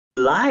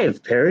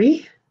Live,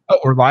 Perry. Oh,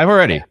 we're live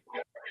already.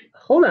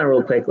 Hold on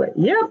real quickly.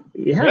 Yep.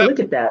 Yeah, Yep.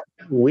 look at that.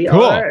 We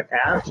Cool. are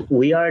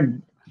we are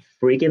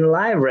freaking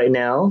live right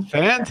now.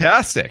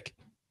 Fantastic.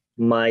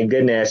 My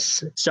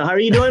goodness. So how are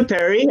you doing,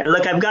 Perry?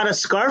 Look, I've got a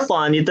scarf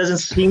on. It doesn't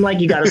seem like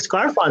you got a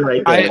scarf on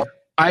right there.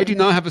 I do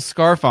not have a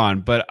scarf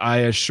on, but I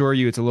assure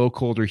you it's a little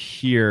colder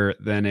here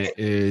than it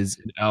is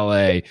in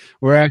LA.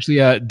 We're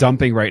actually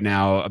dumping right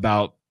now,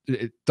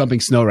 dumping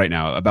snow right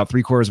now. About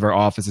three-quarters of our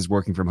office is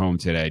working from home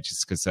today,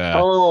 just because the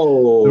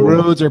Oh.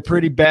 roads are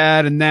pretty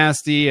bad and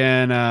nasty,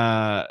 and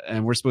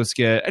we're supposed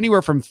to get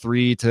anywhere from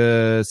 3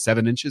 to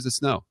 7 inches of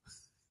snow.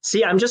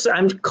 See, I'm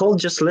cold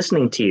just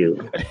listening to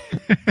you.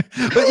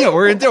 But yeah,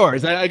 we're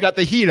indoors. I got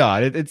the heat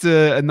on. It's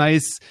a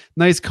nice,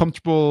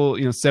 comfortable,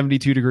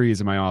 72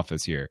 degrees in my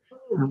office here.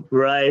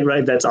 Right,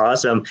 right. That's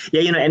awesome.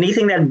 Yeah,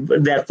 anything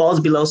that falls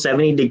below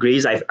 70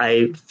 degrees,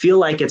 I feel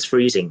like it's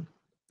freezing.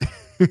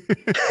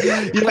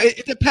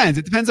 It depends.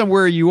 It depends on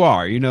where you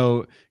are.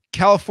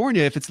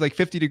 California, if it's like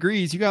 50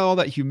 degrees, you got all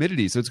that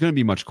humidity, so it's going to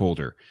be much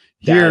colder.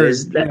 That Here,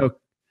 is that.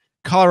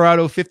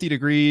 Colorado, 50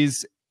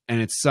 degrees,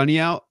 and it's sunny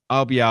out.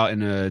 I'll be out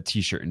in a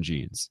t-shirt and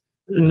jeans.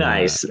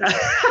 Nice.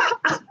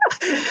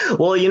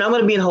 Well, I'm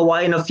going to be in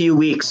Hawaii in a few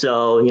weeks,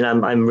 so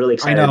I'm really I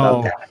excited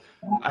about know. that.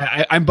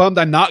 I'm bummed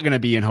I'm not going to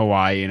be in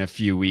Hawaii in a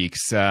few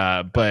weeks,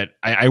 but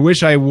I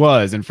wish I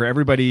was. And for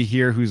everybody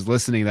here who's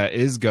listening that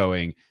is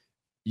going,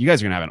 you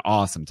guys are going to have an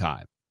awesome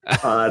time.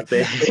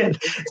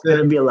 It's going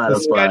to be a lot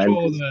of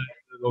schedule, fun. the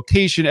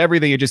location,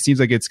 everything. It just seems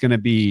like it's going to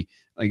be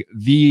like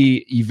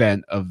the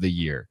event of the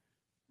year.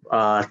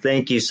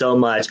 Thank you so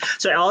much.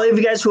 So all of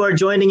you guys who are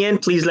joining in,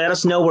 please let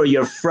us know where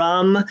you're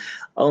from.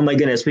 Oh my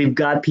goodness, we've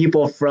got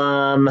people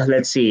from,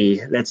 let's see.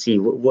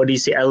 What do you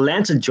say?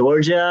 Atlanta,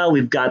 Georgia.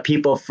 We've got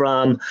people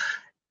from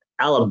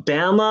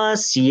Alabama,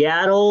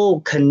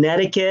 Seattle,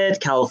 Connecticut,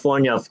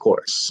 California, of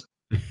course.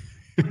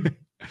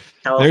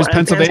 There's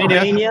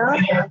Pennsylvania.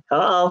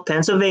 Uh-oh,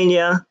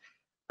 Pennsylvania.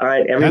 All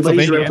right,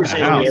 everybody's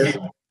representing here.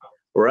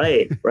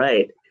 Right,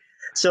 right.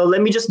 So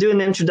let me just do an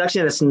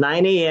introduction. It's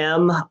 9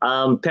 a.m.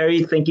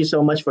 Perry, thank you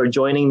so much for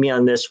joining me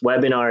on this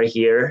webinar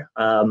here.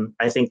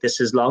 I think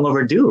this is long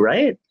overdue,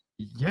 right?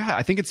 Yeah,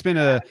 I think it's been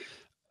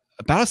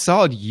about a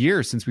solid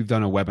year since we've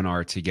done a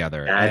webinar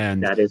together.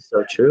 That is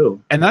so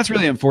true. And that's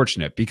really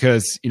unfortunate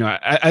because,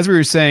 as we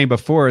were saying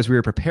before, as we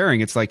were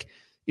preparing, it's like,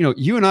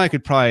 you and I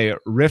could probably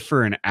riff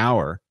for an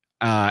hour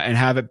and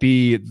have it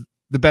be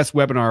the best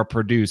webinar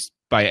produced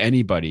by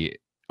anybody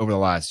over the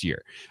last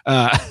year. We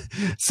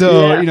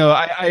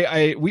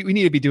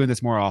need to be doing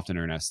this more often,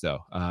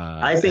 Ernesto.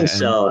 I think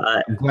so.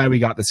 I'm glad we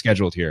got this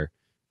scheduled here.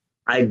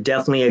 I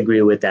definitely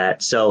agree with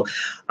that. So,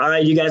 all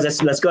right, you guys,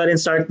 let's go ahead and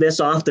start this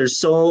off.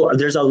 There's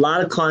a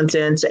lot of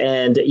content,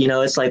 and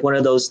it's like one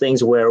of those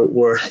things where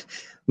we're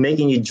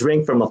making you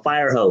drink from a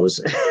fire hose.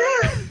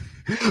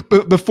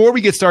 But before we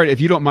get started, if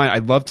you don't mind,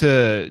 I'd love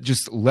to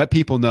just let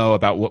people know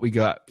about what we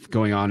got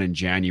going on in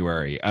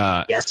January.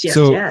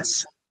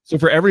 Yes. So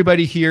for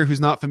everybody here who's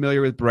not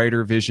familiar with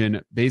Brighter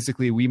Vision,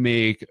 basically we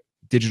make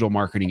digital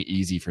marketing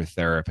easy for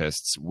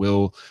therapists.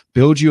 We'll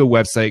build you a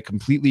website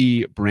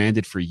completely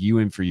branded for you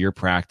and for your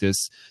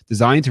practice,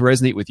 designed to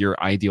resonate with your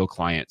ideal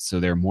clients so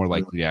they're more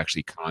likely to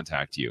actually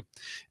contact you.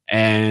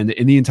 And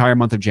in the entire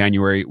month of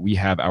January, we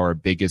have our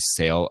biggest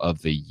sale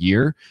of the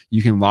year.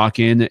 You can lock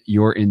in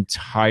your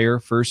entire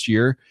first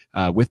year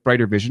with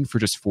Brighter Vision for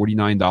just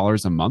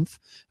 $49 a month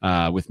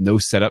with no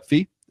setup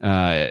fee.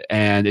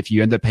 And if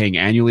you end up paying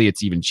annually,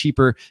 it's even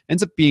cheaper.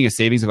 Ends up being a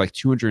savings of like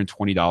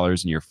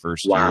 $220 in your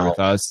first year with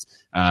us.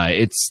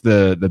 It's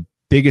the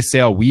biggest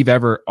sale we've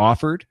ever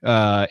offered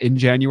in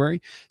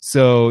January.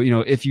 So,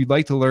 if you'd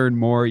like to learn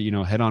more,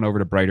 head on over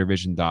to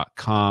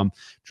brightervision.com,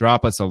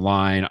 drop us a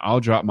line.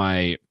 I'll drop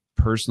my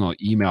personal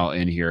email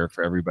in here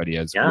for everybody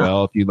as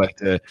well. If you'd like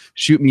to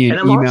shoot me an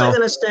email.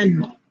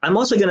 I'm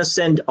also going to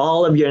send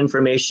all of your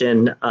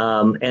information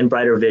and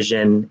Brighter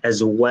Vision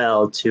as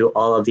well to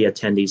all of the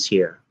attendees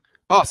here.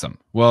 Awesome.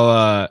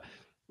 Well,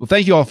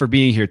 thank you all for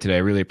being here today. I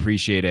really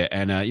appreciate it.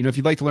 And, if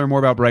you'd like to learn more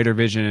about Brighter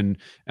Vision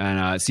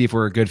and see if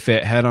we're a good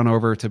fit, head on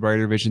over to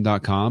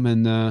brightervision.com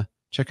and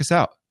check us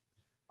out.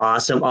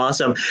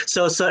 Awesome.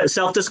 So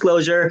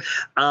self-disclosure,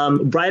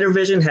 Brighter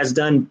Vision has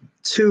done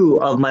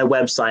 2 of my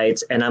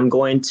websites, and I'm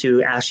going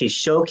to actually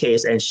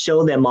showcase and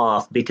show them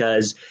off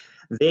because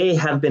they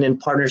have been in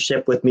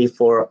partnership with me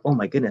for, oh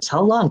my goodness,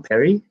 how long,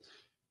 Perry?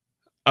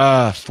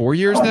 4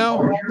 years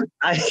now?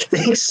 I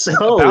think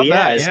so.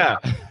 Yes. That,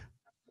 yeah.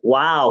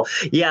 Wow.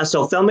 Yeah.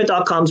 So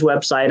Filmit.com's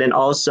website and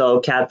also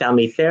CAD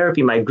Family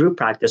Therapy, my group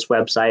practice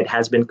website,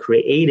 has been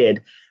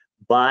created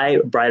by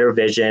Brighter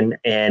Vision,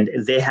 and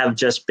they have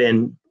just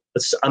been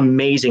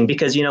amazing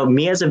because,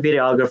 me as a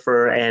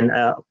videographer and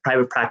a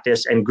private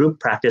practice and group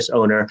practice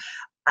owner,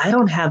 I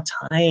don't have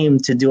time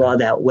to do all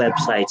that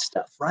website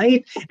stuff,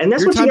 right? And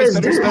that's what you guys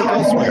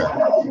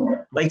do.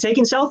 Like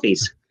taking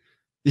selfies.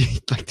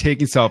 Like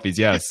taking selfies,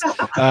 yes.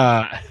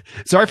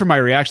 Sorry for my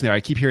reaction there.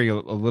 I keep hearing a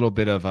little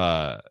bit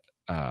of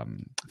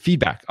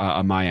feedback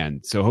on my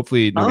end, so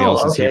hopefully nobody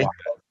else is here.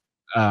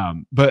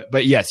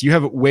 But yes, you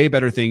have way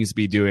better things to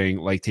be doing,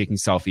 like taking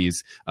selfies,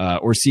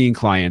 or seeing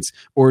clients,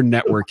 or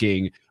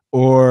networking,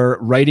 or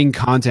writing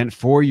content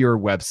for your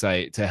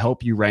website to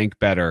help you rank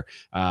better,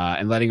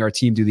 and letting our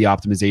team do the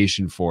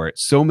optimization for it.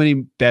 So many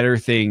better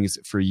things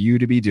for you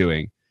to be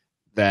doing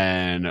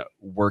than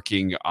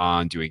working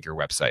on doing your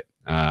website.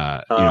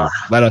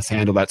 Let us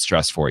handle that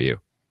stress for you.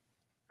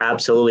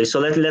 Absolutely. So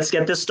let's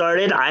get this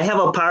started. I have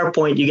a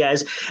PowerPoint, you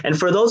guys. And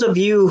for those of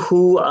you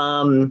who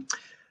on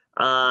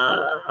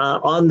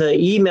the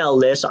email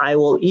list, I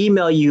will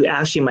email you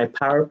actually my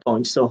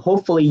PowerPoint. So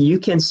hopefully you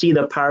can see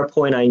the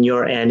PowerPoint on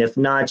your end. If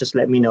not, just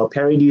let me know.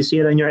 Perry, do you see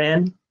it on your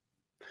end?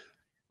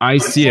 I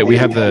see it. We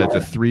have the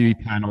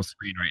 3-panel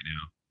screen right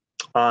now.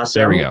 Awesome.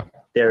 There we go.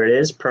 There it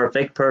is.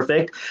 Perfect.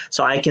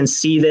 So I can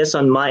see this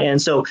on my end.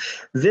 So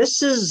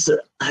this is,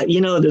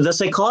 the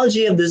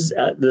psychology of this,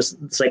 the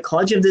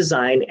psychology of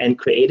design and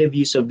creative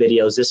use of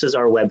videos. This is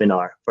our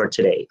webinar for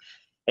today.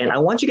 And I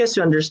want you guys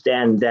to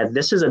understand that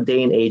this is a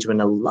day and age when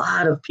a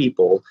lot of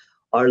people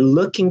are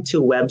looking to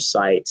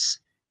websites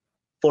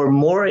for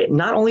more,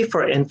 not only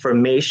for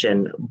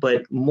information,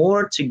 but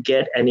more to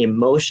get an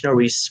emotional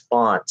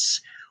response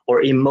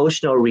or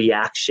emotional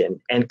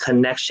reaction and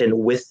connection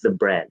with the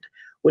brand.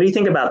 What do you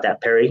think about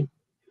that, Perry?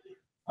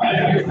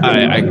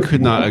 I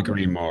could not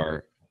agree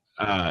more.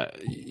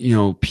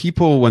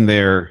 People when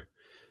they're,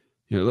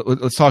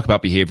 let's talk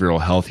about behavioral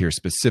health here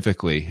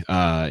specifically.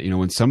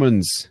 When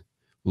someone's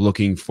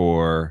looking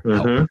for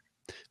help,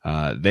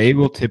 they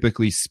will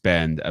typically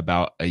spend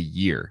about a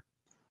year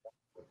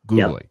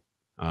Googling,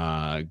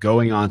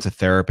 going on to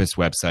therapist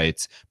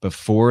websites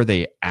before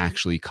they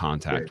actually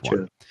contact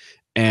one.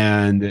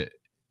 And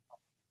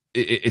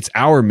it's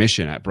our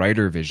mission at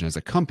Brighter Vision as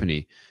a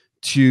company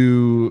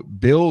to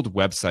build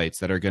websites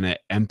that are going to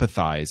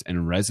empathize and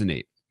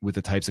resonate with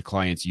the types of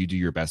clients you do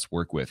your best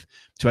work with,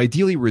 to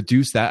ideally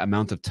reduce that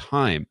amount of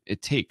time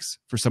it takes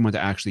for someone to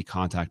actually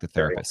contact a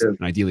therapist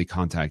and ideally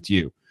contact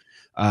you.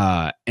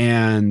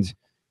 Having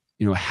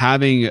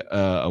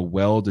a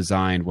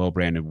well-designed,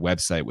 well-branded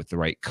website with the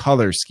right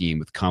color scheme,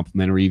 with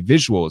complementary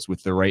visuals,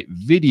 with the right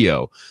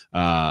video,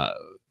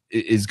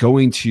 is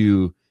going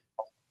to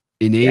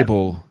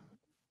enable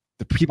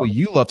the people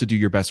you love to do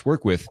your best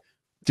work with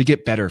to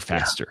get better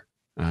faster,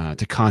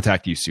 to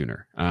contact you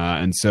sooner.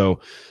 And so,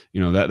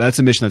 that's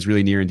a mission that's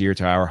really near and dear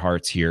to our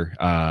hearts here,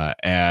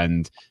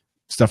 and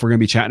stuff we're going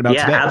to be chatting about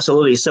today. Yeah,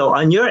 absolutely. So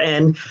on your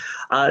end,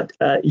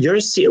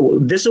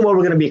 this is what we're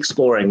going to be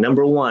exploring.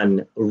 Number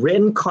one,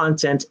 written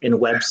content in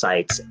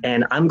websites.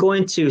 And I'm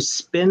going to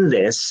spin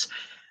this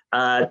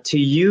to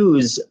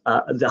use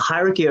the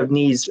hierarchy of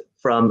needs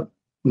from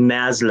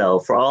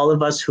Maslow. For all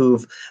of us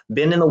who've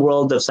been in the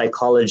world of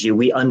psychology,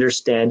 we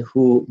understand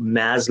who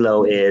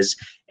Maslow is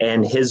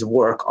and his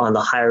work on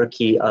the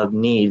hierarchy of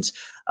needs,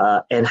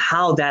 and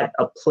how that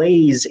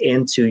plays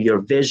into your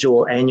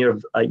visual and your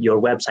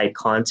website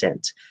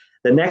content.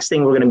 The next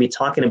thing we're going to be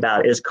talking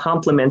about is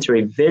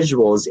complementary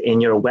visuals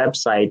in your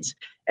websites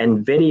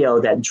and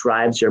video that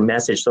drives your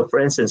message. So for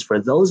instance, for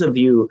those of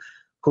you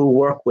who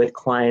work with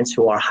clients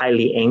who are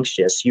highly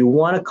anxious, you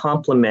want to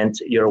complement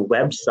your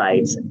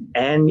websites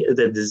and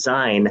the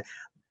design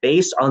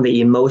based on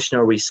the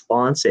emotional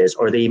responses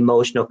or the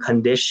emotional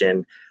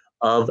condition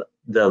of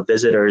the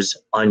visitors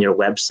on your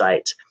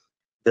website.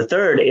 The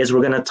third is we're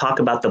going to talk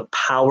about the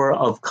power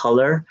of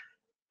color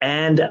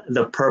and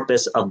the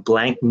purpose of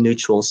blank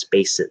neutral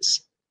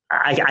spaces.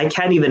 I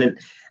can't even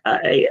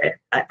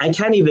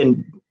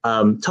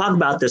talk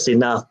about this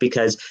enough,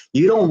 because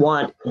you don't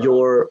want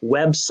your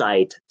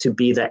website to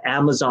be the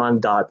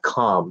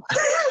Amazon.com,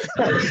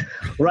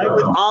 right?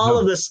 With all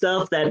of the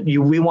stuff that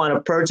we want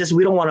to purchase,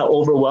 we don't want to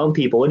overwhelm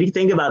people. What do you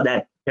think about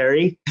that,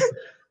 Perry?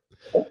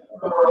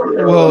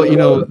 Well,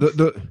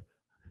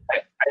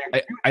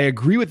 I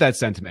agree with that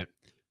sentiment.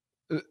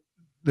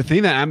 The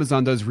thing that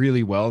Amazon does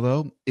really well,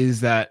 though,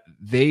 is that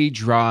they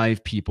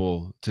drive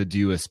people to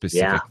do a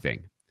specific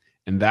thing.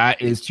 And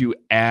that is to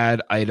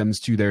add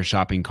items to their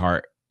shopping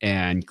cart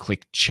and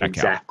click checkout.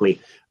 Exactly.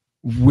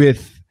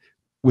 With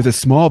a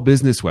small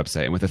business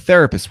website and with a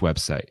therapist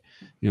website,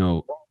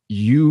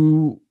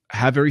 you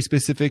have very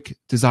specific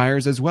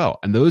desires as well.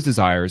 And those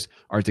desires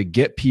are to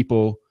get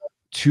people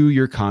to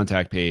your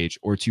contact page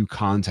or to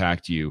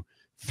contact you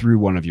through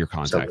one of your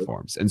contact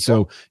forms. And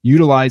so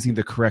utilizing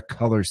the correct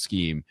color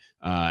scheme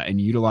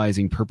and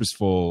utilizing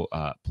purposeful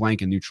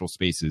blank and neutral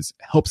spaces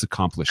helps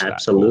accomplish that.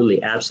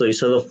 Absolutely.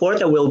 So the fourth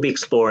that we'll be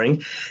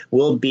exploring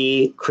will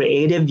be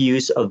creative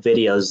use of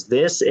videos.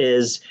 This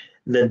is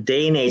the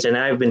day and age, and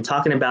I've been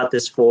talking about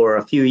this for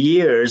a few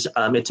years.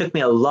 It took me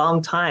a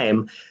long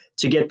time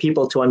to get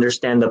people to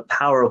understand the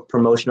power of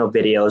promotional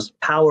videos,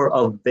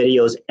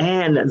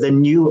 and the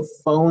new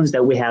phones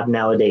that we have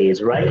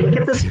nowadays, right? Look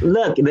at this.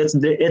 Look,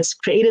 it's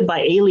created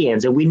by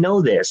aliens, and we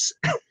know this.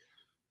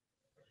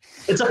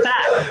 It's a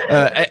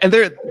fact. And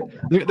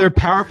they're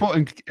powerful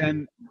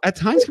and at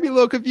times can be a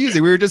little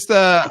confusing. We were just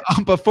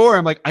before.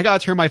 I'm like, I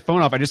gotta turn my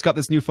phone off. I just got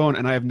this new phone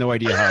and I have no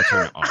idea how to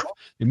turn it off.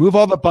 They move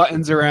all the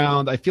buttons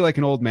around. I feel like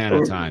an old man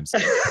at times.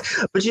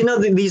 But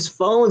these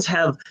phones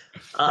have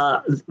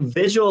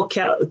visual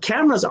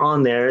cameras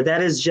on there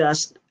that is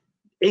just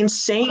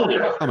insane.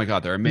 Oh my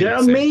God, they're amazing. They're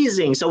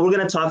amazing. So we're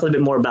going to talk a little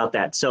bit more about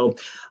that. So,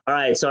 all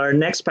right. So our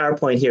next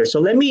PowerPoint here. So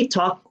let me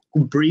talk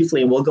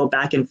briefly, and we'll go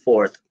back and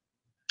forth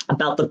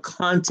about the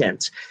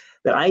content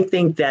that I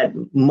think that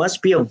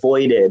must be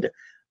avoided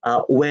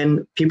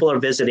when people are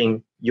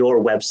visiting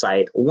your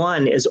website.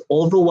 One is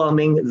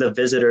overwhelming the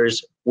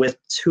visitors with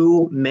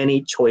too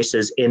many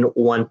choices in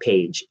one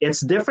page.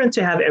 It's different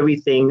to have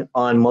everything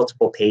on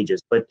multiple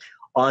pages, but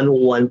on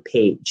one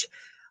page.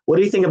 What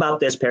do you think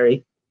about this,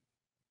 Perry?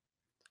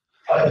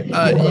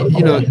 Yeah,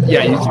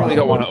 you certainly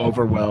don't want to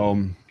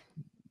overwhelm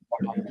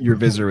your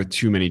visitor with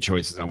too many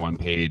choices on one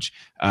page.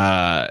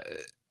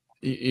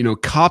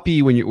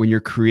 Copy, when you're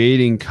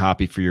creating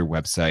copy for your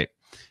website,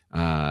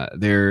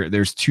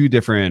 there's two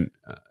different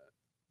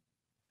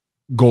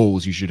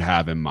goals you should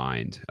have in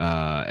mind.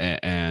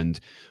 And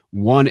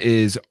one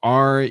is,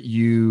 are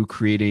you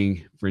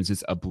creating, for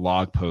instance, a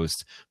blog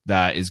post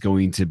that is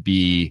going to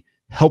be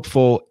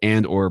helpful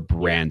and or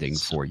branding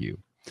for you?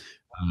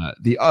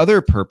 The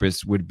other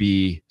purpose would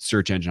be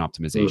search engine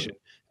optimization.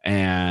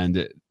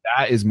 And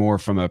that is more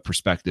from a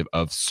perspective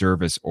of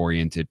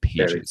service-oriented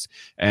pages.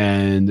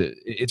 And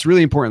it's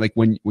really important, like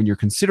when you're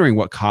considering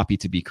what copy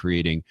to be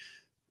creating,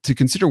 to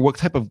consider what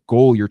type of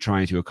goal you're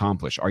trying to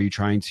accomplish. Are you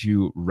trying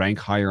to rank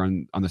higher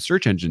on the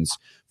search engines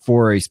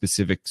for a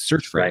specific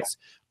search phrase? Right.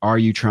 Are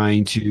you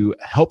trying to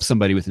help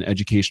somebody with an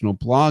educational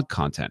blog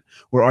content?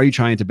 Or are you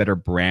trying to better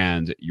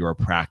brand your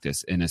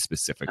practice in a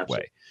specific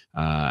way?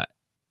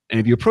 And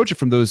if you approach it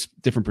from those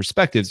different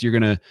perspectives, you're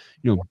going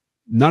to,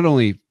 not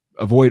only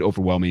avoid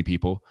overwhelming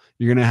people,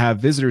 you're going to have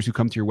visitors who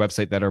come to your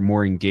website that are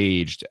more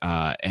engaged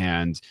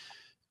and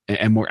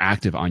more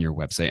active on your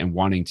website and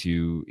wanting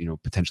to,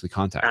 potentially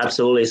contact you.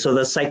 Absolutely. So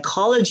the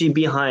psychology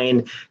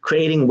behind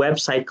creating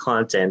website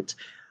content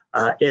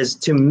is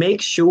to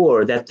make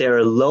sure that there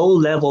are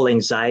low-level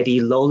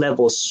anxiety,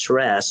 low-level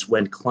stress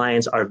when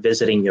clients are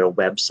visiting your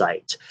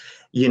website.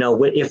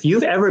 If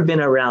you've ever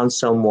been around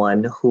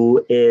someone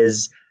who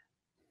is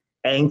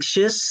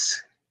anxious,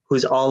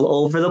 who's all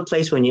over the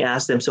place, when you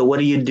ask them, so what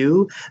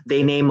do?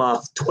 They name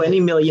off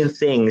 20 million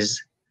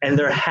things and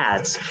their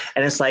hats.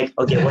 And it's like,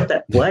 okay,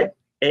 what?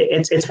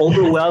 It's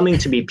overwhelming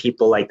to be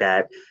people like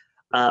that,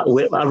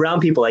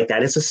 around people like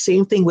that. It's the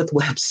same thing with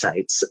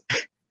websites.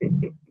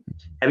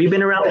 Have you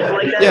been around people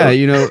like that? Yeah,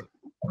 you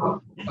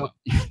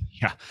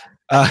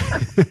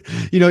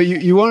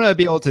want to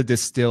be able to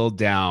distill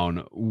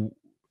down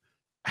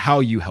how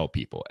you help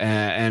people.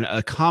 And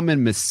a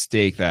common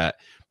mistake that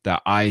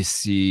I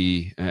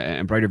see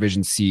and Brighter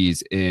Vision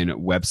sees in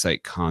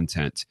website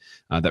content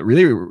that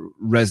really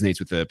resonates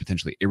with the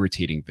potentially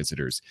irritating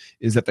visitors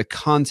is that the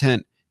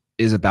content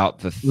is about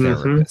the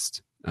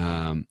therapist.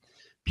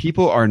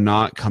 People are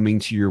not coming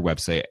to your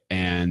website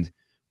and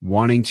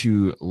wanting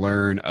to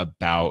learn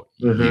about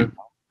you.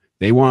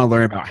 They want to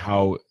learn about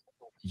how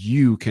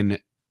you can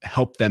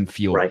help them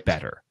feel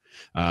better.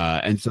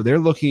 And so they're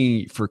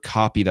looking for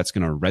copy that's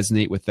going to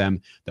resonate with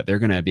them, that they're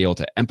going to be able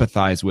to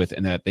empathize with,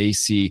 and that they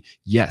see,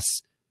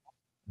 yes,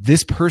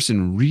 this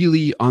person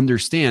really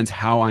understands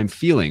how I'm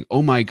feeling.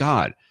 Oh my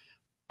God,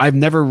 I've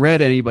never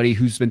read anybody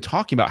who's been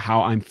talking about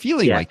how I'm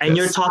feeling like this. And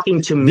you're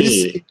talking to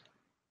me.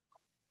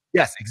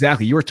 Yes,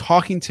 exactly. You're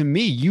talking to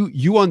me.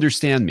 You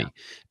understand me.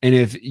 And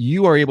if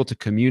you are able to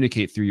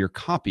communicate through your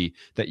copy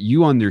that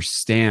you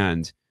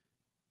understand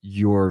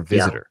your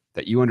visitor,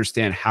 that you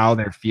understand how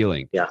they're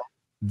feeling,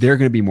 they're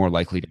going to be more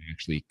likely to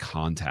actually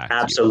contact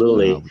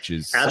you. Which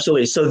is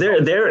absolutely. So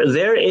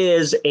there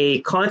is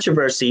a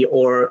controversy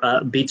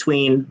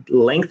between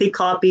lengthy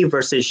copy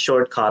versus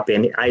short copy,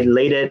 and I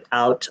laid it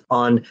out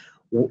on.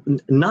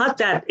 Not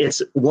that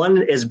it's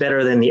one is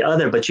better than the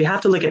other, but you have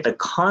to look at the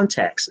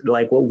context,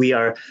 like what we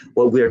are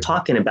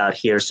talking about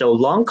here. So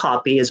long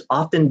copy is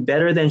often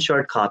better than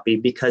short copy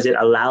because it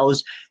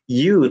allows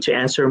you to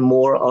answer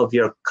more of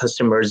your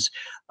customers'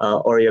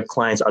 or your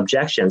client's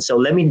objections. So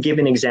let me give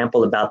an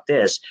example about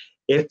this.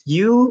 If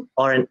you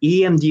are an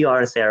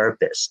EMDR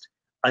therapist,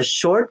 a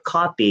short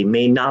copy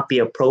may not be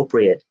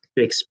appropriate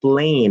to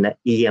explain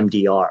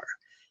EMDR.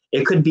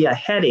 It could be a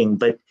heading,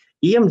 but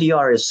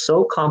EMDR is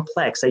so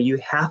complex that you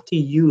have to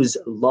use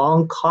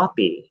long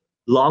copy,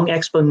 long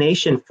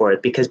explanation for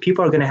it, because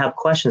people are going to have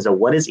questions of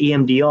what is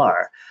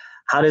EMDR?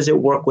 How does it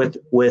work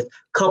with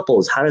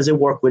couples? How does it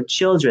work with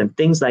children?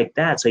 Things like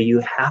that. So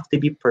you have to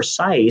be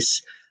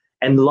precise,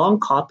 and long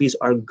copies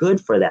are good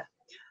for that.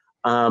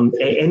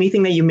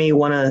 Anything that you may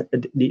want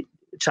to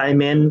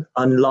chime in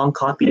on long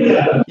copy?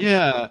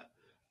 Yeah,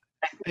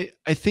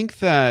 I think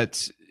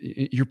that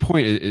your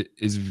point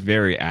is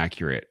very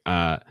accurate.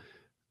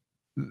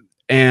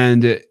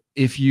 And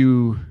if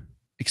you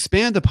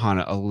expand upon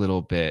it a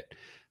little bit,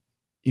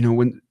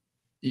 when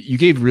you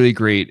gave really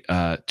great,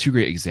 two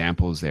great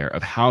examples there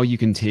of how you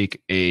can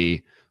take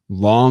a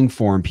long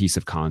form piece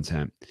of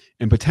content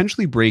and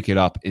potentially break it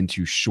up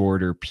into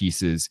shorter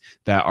pieces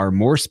that are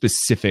more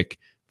specific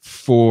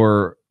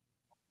for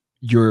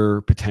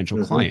your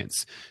potential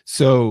clients.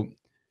 So,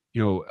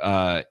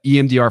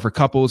 EMDR for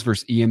couples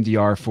versus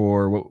EMDR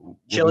for what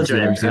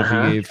children. Was the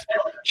example you gave?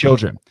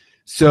 Children.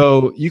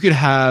 So you could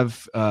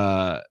have,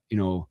 a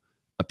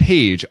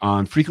page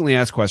on frequently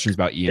asked questions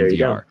about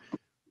EMDR.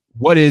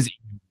 What is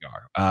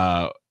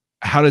EMDR?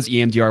 How does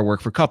EMDR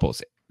work for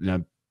couples? In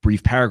a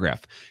brief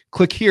paragraph.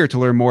 Click here to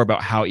learn more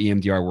about how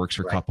EMDR works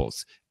for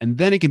couples. And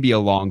then it can be a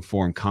long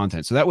form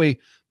content. So that way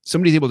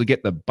somebody's able to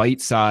get the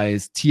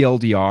bite-sized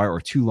TLDR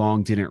or too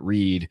long didn't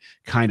read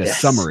kind of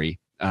summary.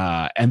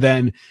 And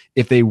then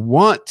if they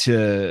want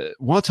to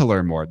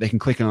learn more, they can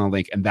click on a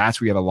link, and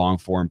that's where you have a long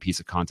form piece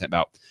of content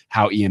about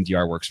how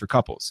EMDR works for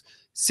couples.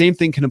 Same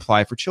thing can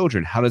apply for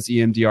children. How does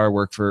EMDR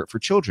work for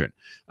children?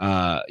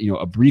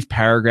 A brief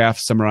paragraph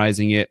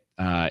summarizing it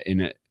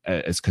in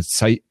as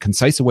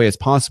concise a way as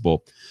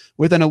possible,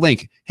 with then a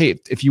link. Hey,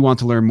 if you want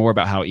to learn more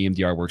about how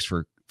EMDR works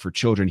for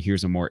children,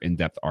 here's a more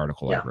in-depth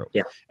article I wrote.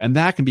 And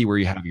that can be where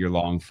you have your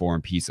long form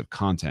piece of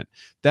content.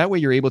 That way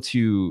you're able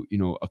to,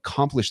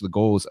 accomplish the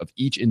goals of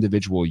each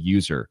individual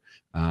user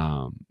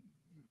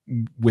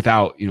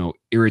without,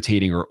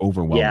 irritating or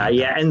overwhelming.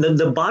 Yeah. And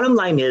the bottom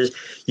line is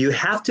you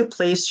have to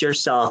place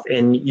yourself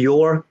in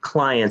your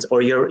clients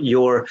or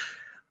your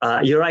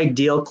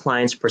ideal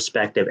client's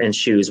perspective and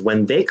shoes.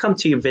 When they come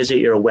to visit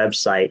your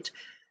website,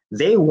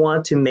 they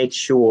want to make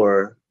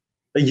sure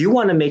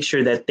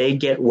that they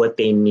get what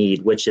they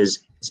need, which is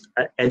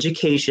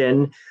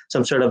education,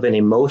 some sort of an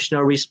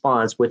emotional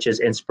response, which is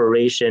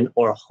inspiration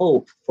or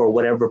hope for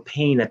whatever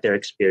pain that they're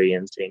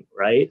experiencing,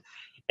 right?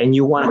 And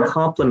you want to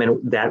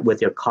complement that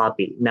with your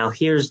copy. Now,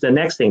 here's the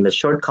next thing, the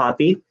short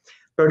copy.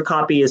 Short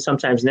copy is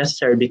sometimes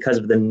necessary because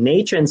of the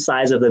nature and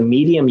size of the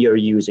medium you're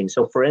using.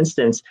 So for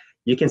instance,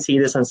 you can see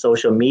this on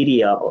social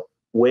media,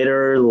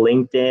 Twitter,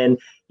 LinkedIn,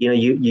 you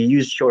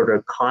use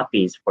shorter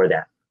copies for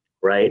that,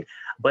 right?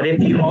 But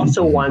if you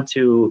also want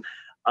to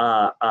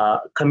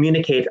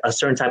communicate a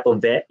certain type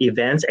of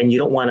events and you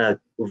don't want to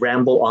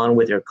ramble on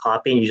with your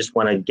copy and you just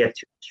want to get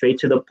straight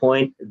to the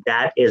point,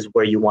 that is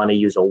where you want to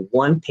use a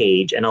one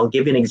page. And I'll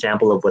give you an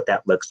example of what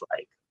that looks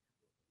like.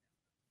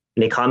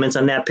 Any comments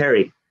on that,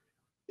 Perry?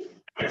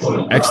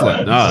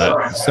 Excellent.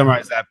 No,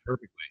 summarize that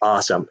perfectly.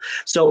 Awesome.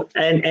 So,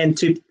 and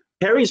to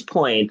Perry's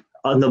point,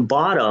 on the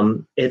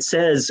bottom, it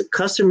says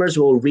customers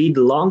will read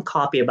long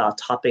copy about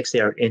topics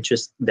that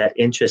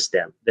interest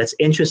them, that's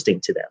interesting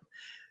to them.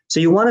 So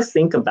you want to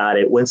think about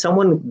it. When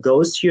someone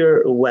goes to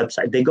your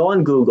website, they go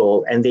on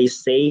Google and they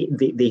say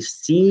they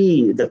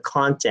see the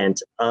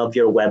content of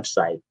your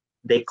website.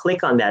 They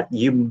click on that.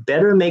 You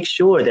better make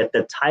sure that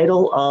the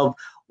title of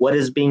what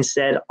is being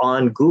said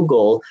on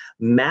Google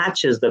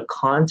matches the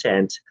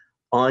content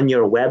on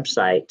your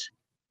website.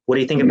 What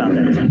do you think about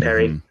that,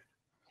 Perry?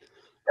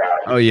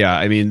 Oh yeah,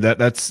 I mean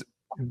that's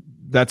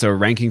a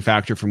ranking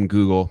factor from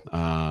Google.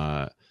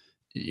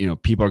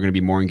 People are going to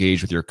be more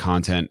engaged with your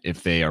content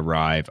if they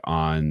arrive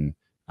on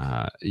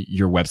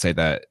your website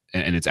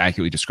and it's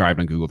accurately described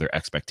on Google. Their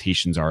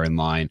expectations are in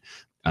line.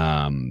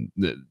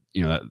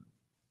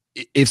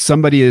 If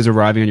somebody is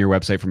arriving on your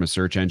website from a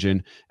search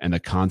engine and the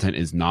content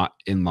is not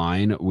in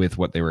line with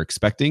what they were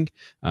expecting,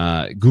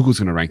 Google's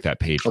going to rank that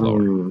page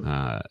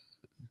lower.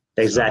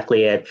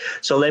 Exactly it.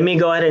 So let me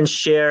go ahead and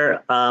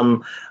share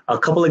a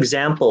couple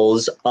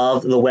examples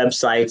of the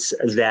websites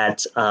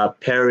that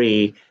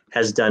Perry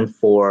has done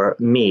for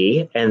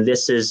me. And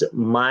this is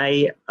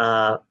my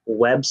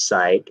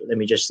website. Let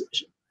me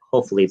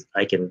hopefully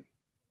I can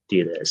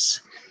do this.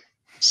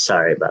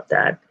 Sorry about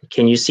that.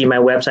 Can you see my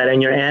website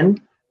on your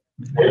end?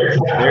 There's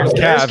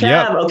Cav.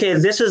 Yep. Okay,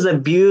 this is a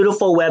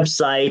beautiful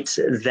website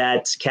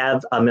that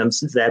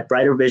that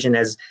Brighter Vision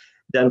has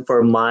done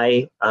for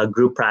my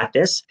group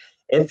practice.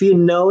 If you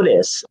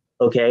notice,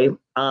 okay,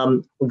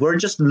 we're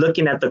just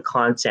looking at the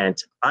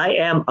content. I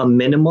am a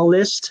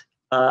minimalist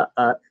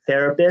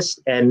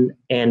therapist and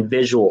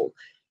visual.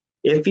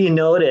 If you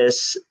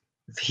notice,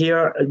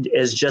 here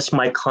is just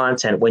my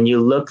content. When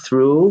you look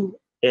through,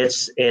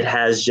 it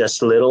has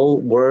just little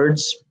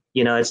words.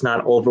 It's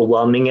not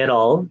overwhelming at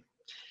all.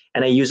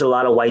 And I use a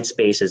lot of white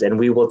spaces, and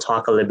we will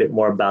talk a little bit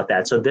more about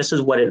that. So this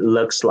is what it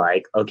looks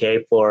like,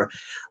 okay, for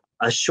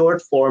a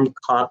short form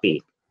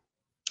copy.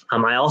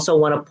 I also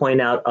want to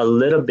point out a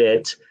little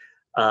bit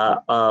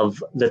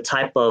of the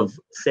type of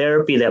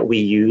therapy that we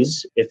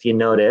use. If you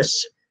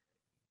notice,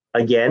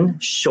 again,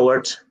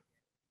 short,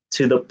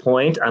 to the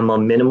point. I'm a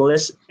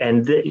minimalist,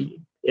 and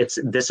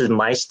this is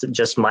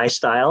just my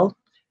style.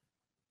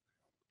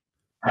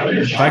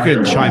 If I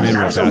could chime in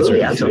real fast,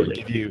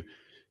 absolutely.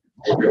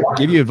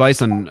 Give you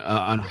advice on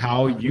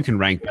how you can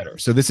rank better.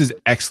 So this is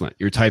excellent.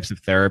 Your types of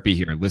therapy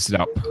here listed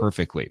out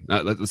perfectly.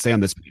 Let's say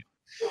on this page.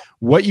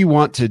 What you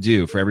want to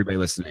do for everybody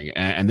listening,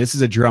 and this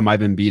is a drum I've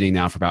been beating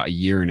now for about 1.5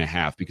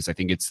 years, because I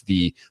think it's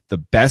the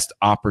best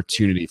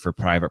opportunity for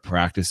private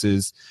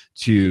practices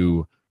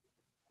to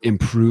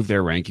improve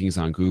their rankings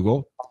on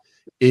Google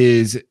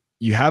is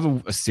you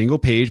have a single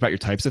page about your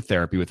types of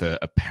therapy with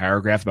a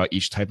paragraph about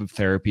each type of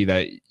therapy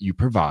that you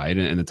provide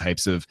and the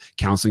types of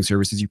counseling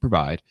services you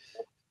provide.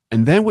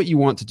 And then what you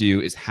want to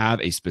do is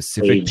have a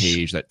specific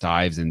page that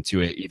dives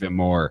into it even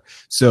more.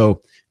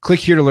 So click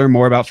here to learn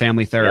more about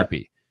family therapy.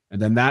 Yep.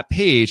 And then that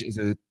page is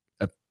a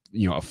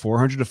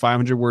 400 to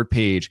 500 word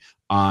page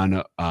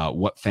on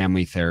what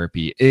family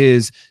therapy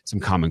is, some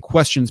common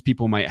questions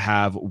people might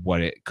have,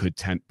 what it could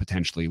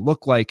potentially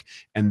look like.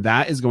 And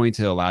that is going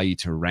to allow you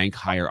to rank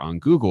higher on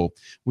Google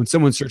when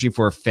someone's searching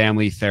for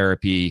family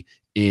therapy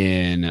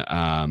in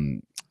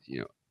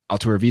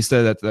Altura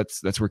Vista.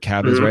 That's where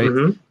CAB is, right?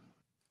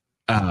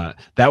 Mm-hmm.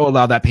 That will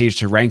allow that page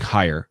to rank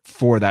higher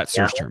for that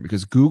search term,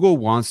 because Google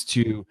wants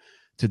to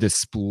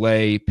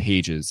display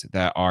pages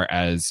that are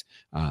as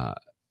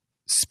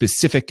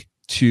specific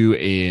to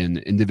an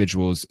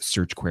individual's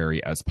search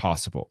query as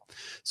possible.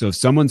 So if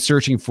someone's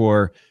searching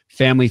for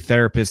family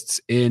therapists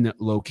in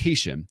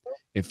location,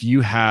 if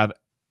you have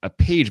a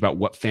page about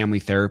what family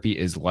therapy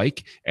is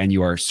like and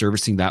you are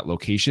servicing that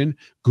location,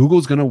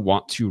 Google's going to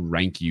want to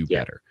rank you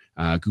better.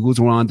 Google's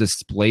want to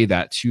display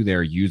that to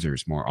their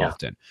users more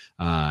often.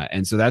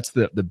 And so that's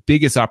the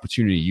biggest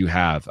opportunity you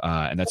have.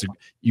 And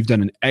you've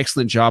done an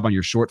excellent job on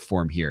your short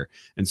form here.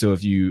 And so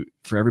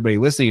for everybody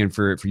listening and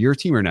for your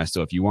team,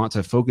 Ernesto, if you want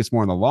to focus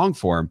more on the long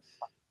form,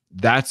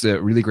 that's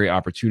a really great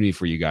opportunity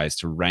for you guys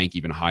to rank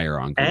even higher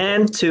on Google.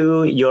 And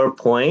to your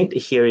point,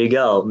 here you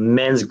go,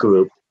 men's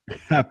group.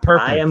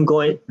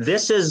 Perfect.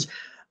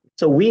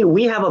 So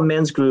we have a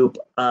men's group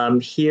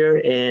here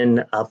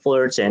in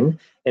Fullerton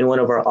in one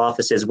of our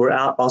offices. We're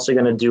also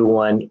going to do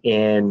one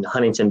in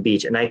Huntington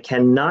Beach. And I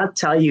cannot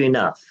tell you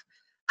enough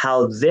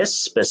how this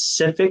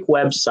specific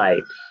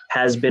website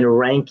has been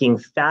ranking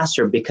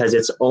faster because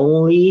it's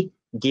only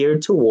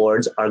geared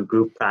towards our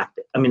group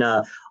practice.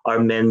 Our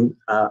men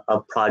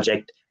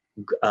project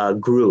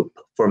group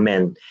for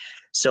men.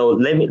 So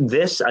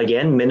this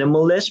again,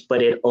 minimalist,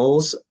 but it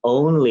also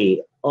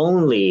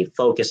only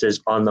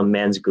focuses on the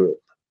men's group.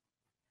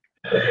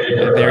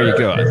 There you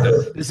go.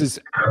 This is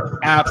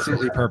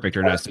absolutely perfect,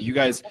 Ernesto. You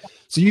guys,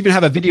 so you even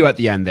have a video at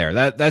the end there.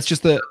 That's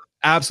just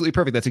absolutely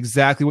perfect. That's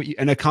exactly what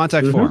and a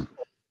contact form.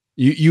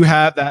 You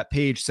have that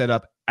page set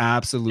up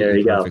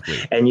absolutely perfectly.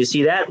 Go. And you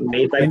see that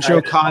made by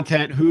intro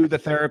content, who the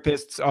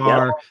therapists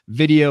are,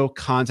 video,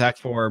 contact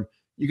form.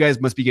 You guys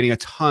must be getting a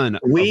ton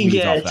of leads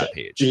off that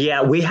page.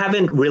 Yeah, we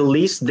haven't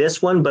released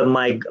this one, but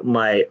my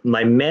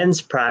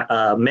men's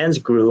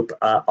group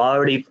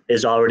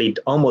is already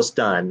almost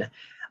done.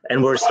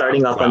 And we're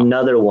starting off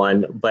another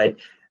one, but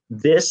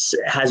this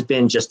has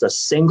been just a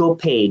single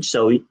page.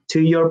 So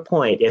to your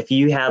point, if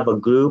you have a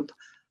group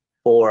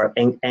for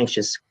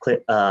anxious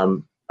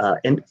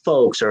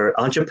folks or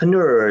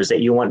entrepreneurs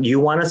that you want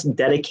to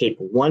dedicate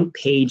one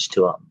page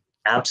to them,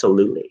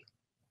 absolutely.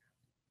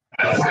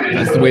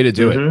 That's the way to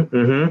do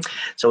it.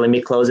 So let me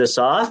close this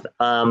off.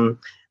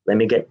 Let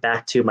me get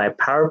back to my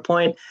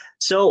PowerPoint.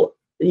 So,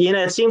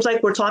 it seems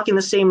like we're talking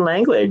the same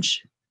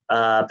language,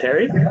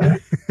 Perry.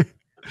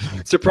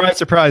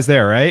 Surprise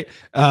there, right?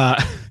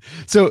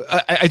 So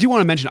I do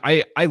want to mention,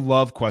 I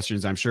love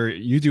questions. I'm sure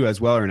you do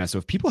as well, Ernesto.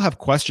 If people have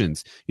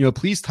questions,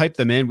 please type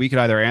them in. We could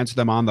either answer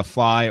them on the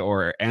fly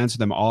or answer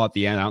them all at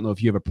the end. I don't know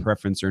if you have a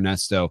preference,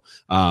 Ernesto,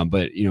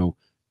 but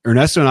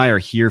Ernesto and I are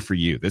here for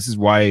you. This is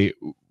why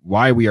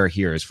we are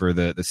here, is for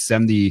the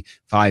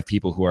 75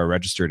 people who are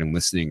registered and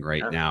listening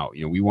right now.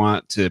 We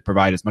want to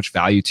provide as much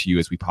value to you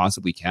as we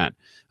possibly can.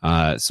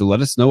 So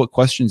let us know what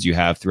questions you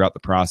have throughout the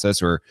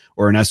process, or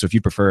Ernesto, if you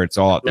prefer, it's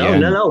all at the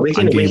end. No. We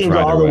can go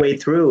all the way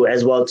through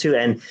as well too.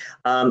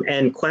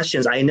 And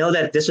questions. I know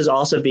that this is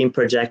also being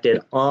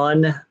projected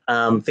on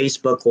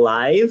Facebook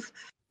Live.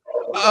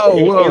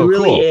 It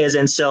really is.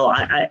 And so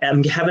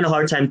I'm having a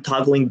hard time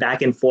toggling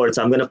back and forth.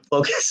 So I'm going to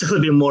focus a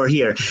little bit more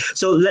here.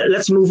 So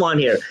let's move on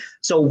here.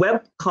 So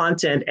web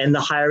content and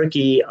the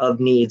hierarchy of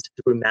needs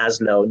through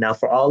Maslow. Now,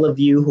 for all of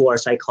you who are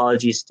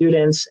psychology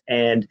students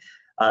and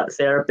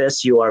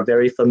therapists, you are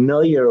very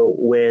familiar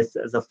with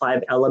the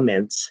 5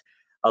 elements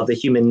of the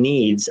human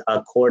needs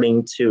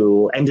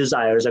and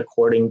desires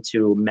according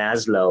to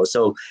Maslow.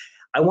 So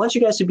I want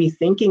you guys to be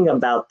thinking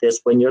about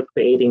this when you're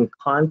creating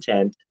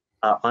content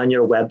on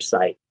your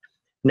website.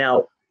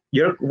 Now,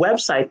 your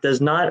website does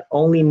not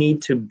only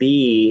need to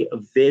be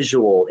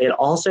visual; it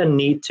also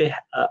needs to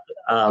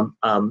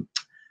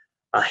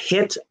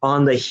hit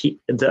on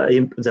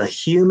the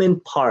human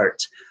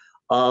part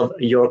of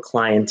your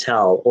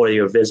clientele or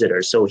your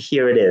visitors. So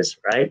here it is,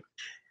 right?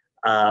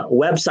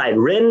 Website,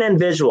 written and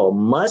visual,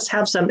 must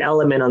have some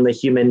element on the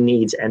human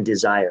needs and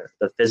desire.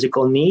 The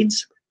physical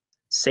needs,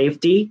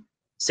 safety,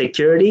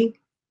 security,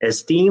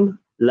 esteem,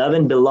 love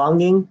and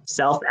belonging,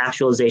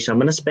 self-actualization. I'm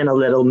going to spend a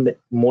little bit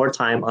more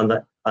time on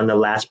the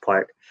last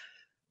part.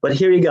 But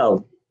here you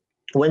go.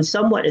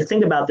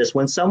 Think about this,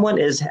 when someone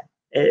is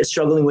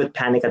struggling with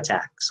panic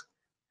attacks,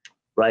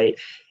 right?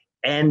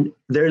 And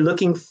they're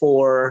looking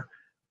for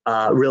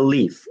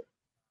relief.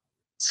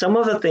 Some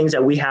of the things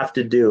that we have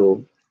to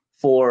do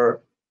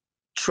for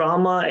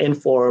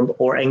trauma-informed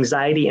or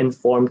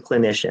anxiety-informed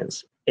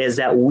clinicians is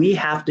that we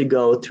have to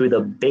go through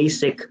the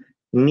basic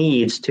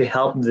needs to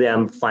help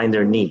them find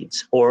their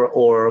needs,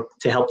 or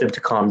to help them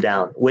to calm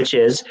down, which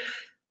is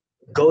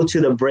go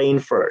to the brain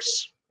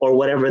first, or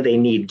whatever they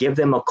need. Give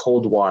them a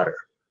cold water,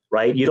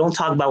 right? You don't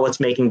talk about what's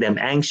making them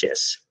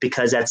anxious,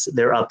 because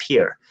they're up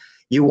here.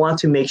 You want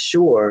to make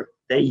sure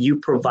that you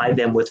provide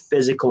them with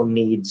physical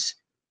needs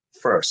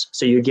first.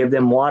 So you give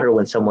them water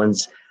when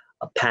someone's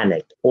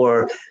panicked,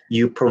 or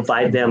you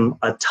provide them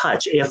a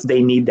touch if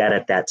they need that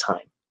at that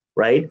time,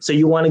 right? So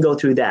you want to go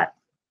through that.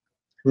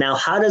 Now,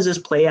 how does this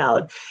play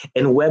out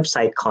in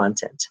website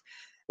content?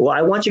 Well,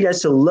 I want you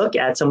guys to look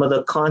at some of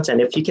the content.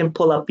 If you can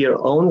pull up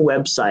your own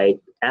website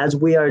as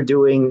we are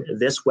doing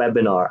this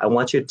webinar, I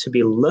want you to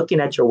be looking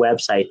at your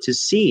website to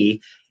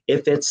see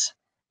if it's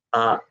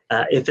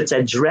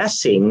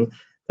addressing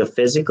the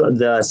physical,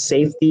 the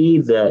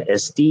safety, the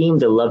esteem,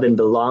 the love and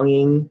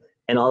belonging,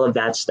 and all of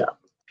that stuff.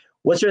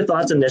 What's your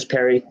thoughts on this,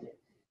 Perry?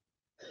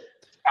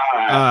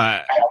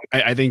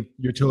 I think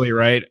you're totally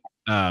right.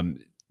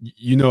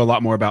 You know a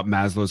lot more about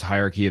Maslow's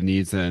hierarchy of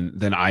needs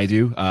than I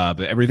do. But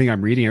everything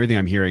I'm reading, everything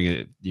I'm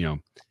hearing,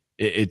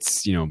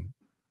 it's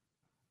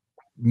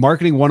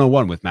marketing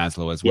 101 with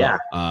Maslow as well.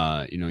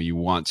 Yeah. You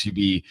want to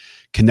be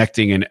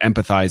connecting and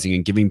empathizing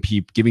and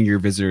giving your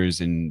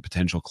visitors and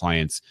potential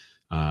clients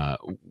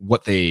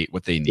what they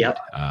need. Yep.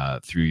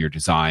 Through your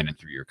design and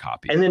through your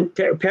copy. And then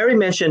Perry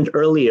mentioned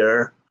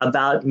earlier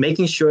about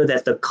making sure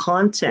that the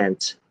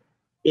content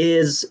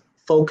is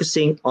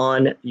focusing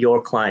on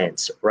your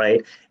clients,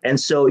 right? And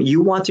so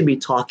you want to be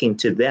talking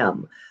to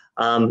them.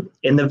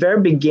 In the very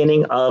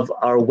beginning of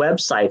our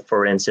website,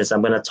 for instance,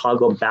 I'm going to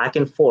toggle back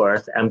and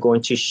forth. I'm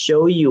going to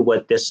show you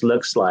what this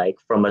looks like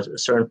from a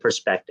certain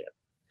perspective.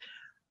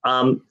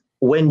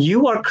 When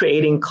you are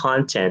creating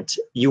content,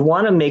 you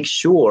want to make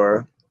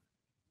sure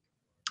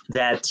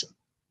that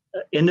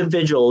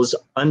individuals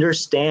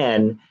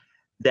understand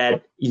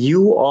that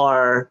you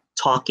are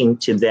talking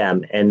to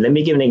them. And let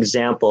me give an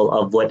example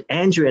of what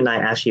Andrew and I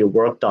actually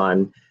worked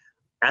on.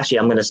 Actually,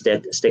 I'm going to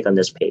stick on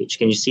this page.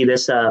 Can you see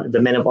this, the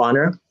Men of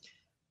Honor?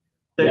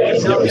 So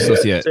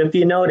if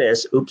you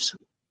notice, oops,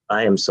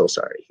 I am so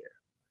sorry here.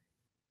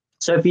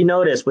 So if you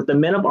notice, with the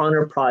Men of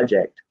Honor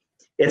project,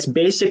 it's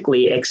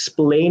basically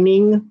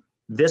explaining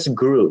this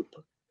group.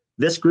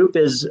 This group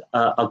is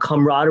a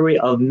camaraderie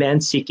of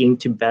men seeking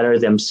to better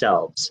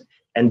themselves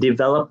and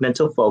develop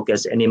mental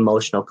focus and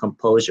emotional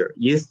composure.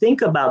 You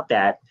think about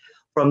that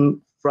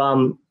from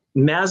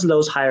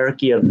Maslow's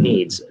hierarchy of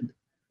needs.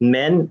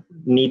 Men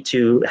need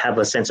to have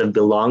a sense of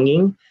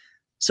belonging,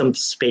 some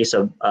space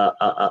of,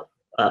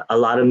 a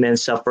lot of men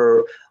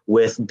suffer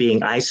with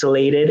being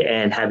isolated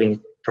and having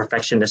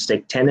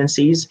perfectionistic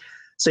tendencies.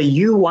 So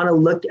you want to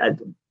look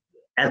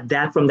at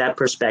that from that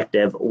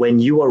perspective when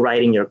you are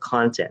writing your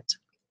content,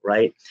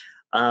 right?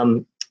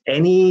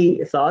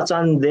 Any thoughts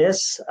on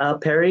this,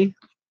 Perry?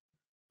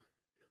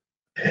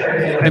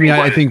 I mean,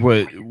 I think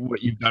what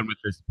you've done with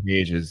this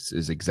page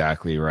is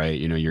exactly right.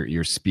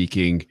 You're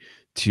speaking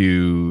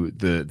to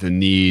the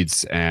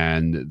needs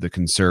and the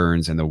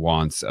concerns and the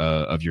wants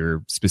of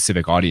your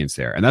specific audience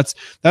there, and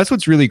that's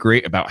what's really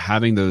great about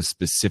having those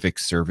specific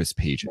service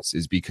pages,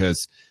 is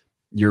because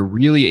you're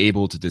really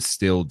able to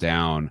distill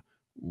down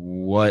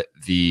what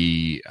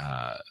the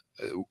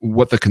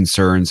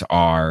concerns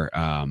are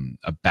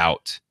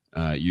about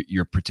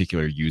your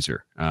particular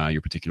user,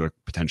 your particular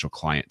potential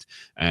client,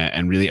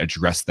 and really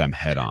address them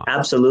head on.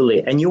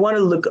 Absolutely. And you want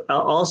to look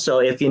also,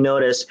 if you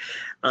notice,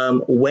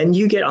 when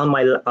you get on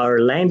our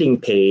landing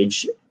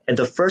page, and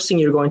the first thing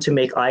you're going to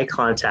make eye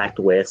contact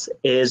with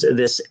is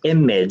this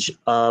image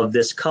of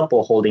this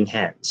couple holding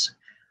hands,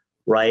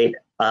 right?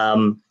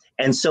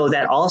 And so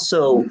that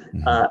also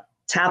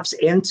taps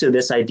into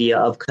this idea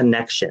of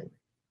connection,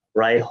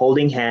 right?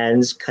 Holding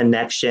hands,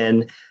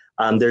 connection.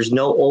 There's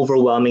no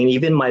overwhelming.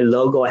 Even my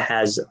logo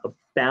has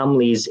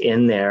families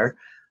in there,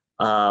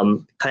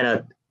 kind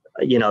of,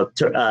 in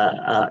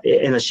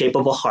the shape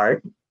of a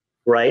heart,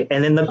 right?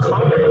 And then I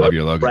love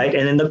your logo. Right,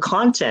 and then the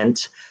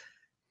content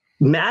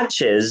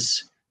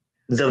matches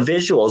the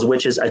visuals,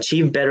 which is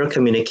achieve better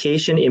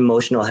communication,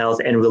 emotional health,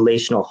 and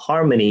relational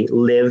harmony.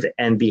 Live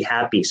and be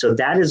happy. So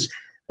that is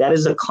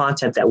the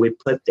content that we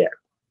put there.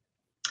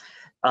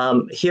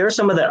 Here are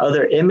some of the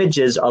other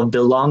images of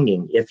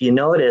belonging. If you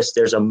notice,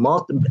 there's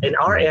in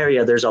our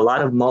area, there's a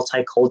lot of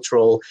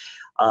multicultural,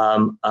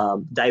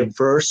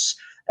 diverse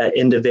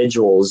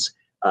individuals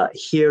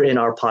here in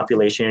our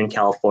population in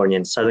California,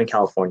 in Southern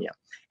California.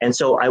 And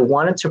so I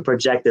wanted to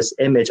project this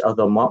image of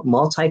a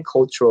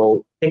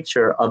multicultural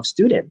picture of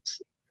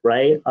students,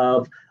 right,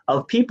 of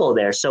people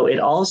there. So it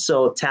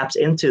also taps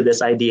into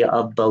this idea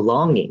of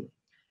belonging.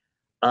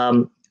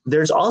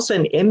 There's also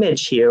an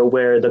image here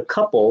where the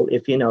couple,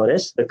 if you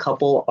notice, the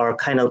couple are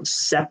kind of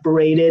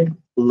separated,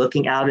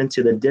 looking out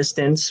into the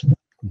distance,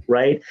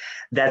 right?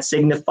 That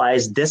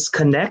signifies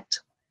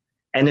disconnect.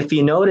 And if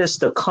you notice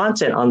the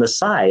content on the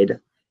side,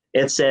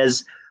 it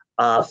says,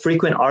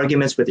 frequent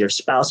arguments with your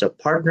spouse or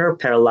partner,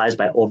 paralyzed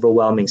by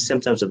overwhelming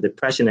symptoms of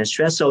depression and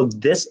stress. So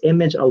this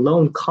image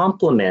alone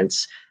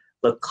complements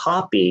the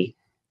copy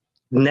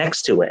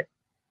next to it.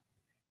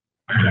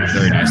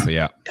 Very nicely,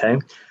 yeah. Okay.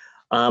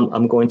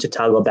 I'm going to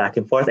toggle back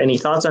and forth. Any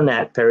thoughts on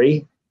that,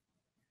 Perry?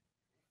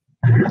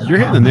 You're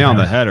hitting the nail on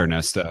the head,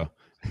 Ernesto.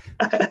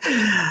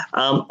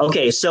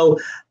 Okay, so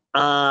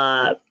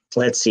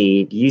let's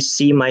see. Do you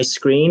see my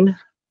screen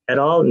at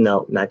all?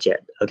 No, not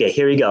yet. Okay,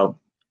 here we go.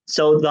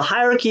 So the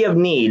hierarchy of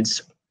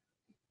needs,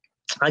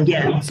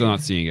 again. Still not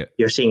seeing it.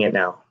 You're seeing it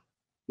now.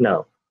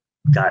 No,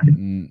 got it.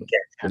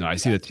 Okay. No, I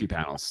see the 2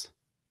 panels.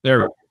 There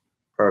we go.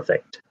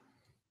 Perfect.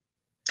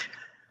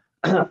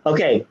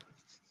 Okay,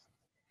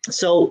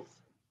 so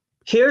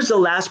here's the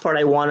last part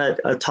I want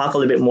to talk a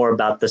little bit more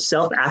about, the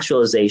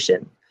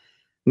self-actualization.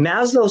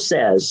 Maslow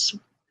says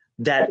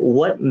that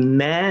what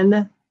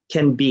man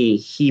can be,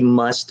 he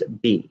must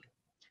be.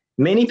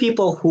 Many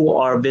people who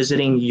are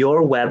visiting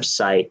your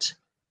website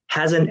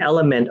has an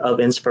element of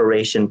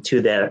inspiration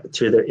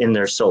in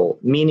their soul,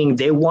 meaning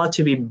they want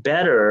to be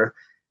better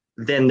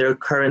than their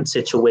current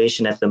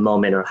situation at the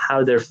moment or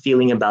how they're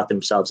feeling about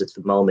themselves at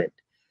the moment.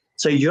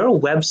 So your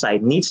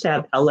website needs to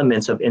have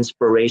elements of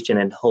inspiration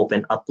and hope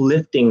and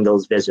uplifting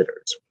those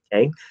visitors,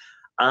 okay?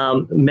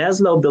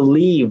 Maslow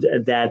believed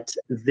that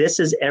this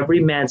is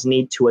every man's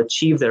need to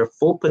achieve their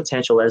full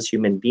potential as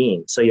human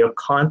beings. So your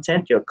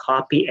content, your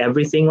copy,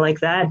 everything like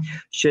that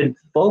should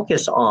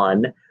focus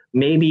on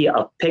maybe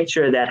a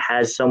picture that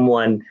has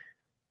someone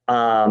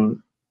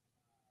on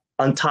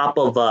top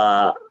of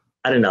a,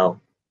 I don't know,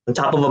 on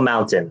top of a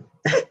mountain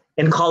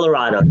in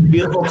Colorado,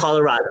 beautiful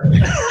Colorado.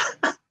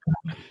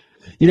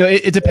 You know,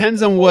 it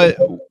depends on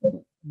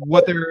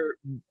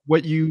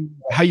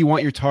how you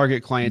want your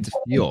target client to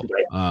feel.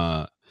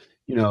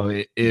 You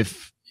know,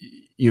 if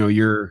you know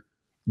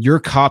your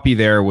copy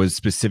there was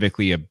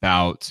specifically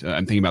about,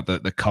 I'm thinking about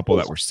the couple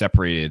that were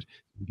separated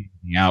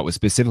out, was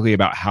specifically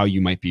about how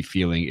you might be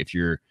feeling if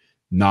you're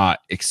not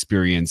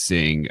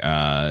experiencing,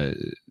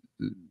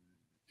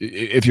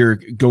 if you're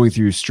going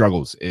through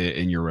struggles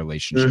in your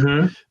relationship.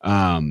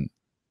 Mm-hmm.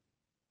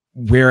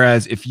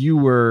 Whereas if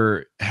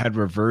you had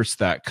reversed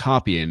that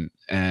copy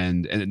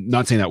and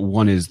not saying that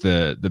one is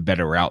the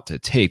better route to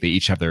take, they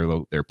each have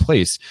their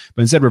place,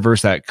 but instead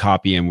reverse that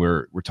copy and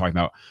we're talking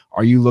about,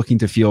 are you looking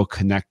to feel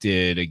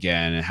connected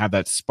again and have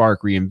that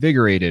spark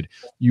reinvigorated?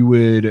 You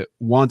would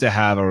want to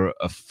have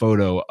a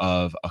photo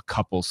of a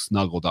couple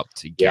snuggled up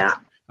together. Yeah.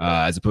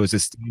 As opposed to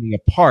standing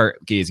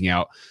apart, gazing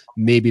out.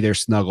 Maybe they're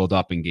snuggled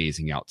up and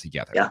gazing out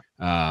together.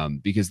 Yeah.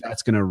 Because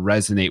that's going to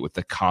resonate with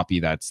the copy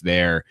that's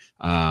there,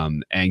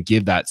 and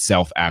give that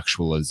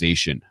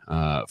self-actualization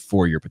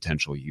for your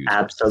potential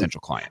user, potential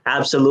client.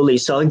 Absolutely.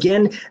 So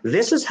again,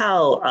 this is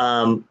how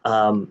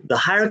the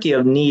hierarchy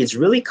of needs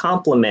really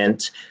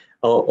complement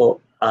the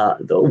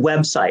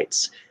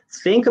websites.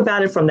 Think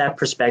about it from that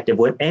perspective.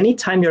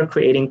 Anytime you're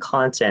creating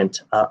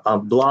content, a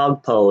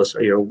blog post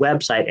or your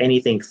website,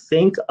 anything,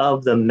 think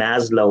of the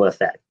Maslow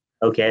effect,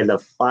 okay? The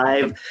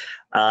 5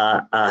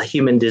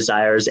 human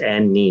desires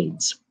and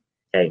needs.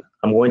 Okay,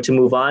 I'm going to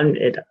move on.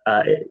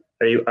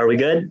 Are we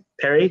good,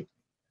 Perry?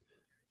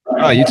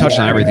 Oh, you touched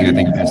on everything, I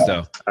think,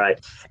 Ernesto. All right.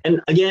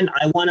 And again,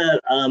 I want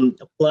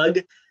to plug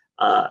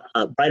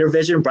Brighter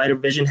Vision. Brighter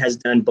Vision has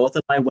done both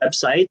of my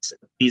websites.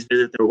 Please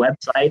visit their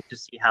website to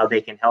see how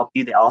they can help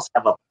you. They also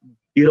have a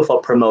beautiful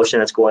promotion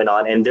that's going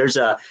on. And there's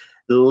a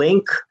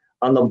link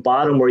on the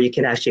bottom where you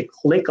can actually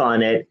click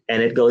on it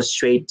and it goes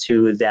straight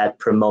to that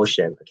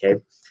promotion. Okay.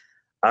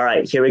 All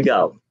right, here we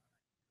go.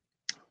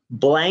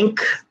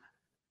 Blank,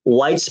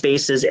 white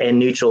spaces, and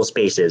neutral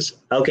spaces.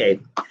 Okay.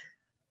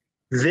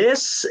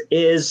 This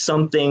is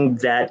something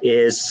that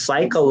is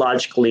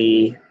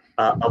psychologically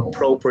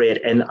appropriate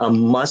and a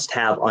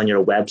must-have on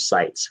your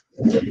websites.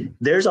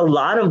 There's a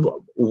lot of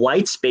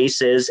white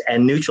spaces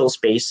and neutral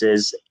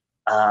spaces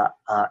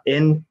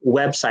in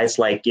websites.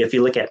 Like if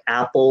you look at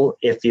Apple,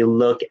 if you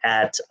look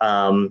at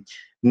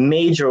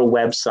major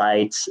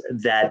websites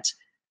that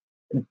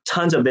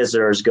tons of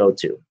visitors go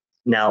to.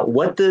 Now,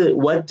 what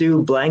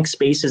do blank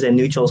spaces and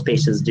neutral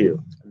spaces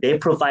do? They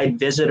provide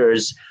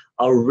visitors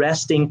a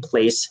resting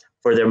place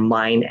for their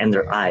mind and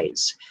their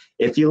eyes.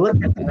 If you look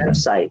at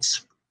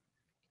websites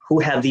who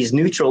have these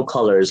neutral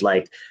colors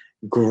like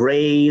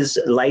grays,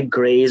 light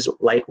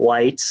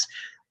whites,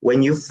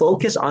 when you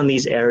focus on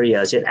these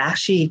areas, it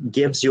actually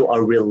gives you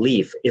a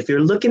relief. If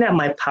you're looking at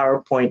my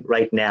PowerPoint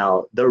right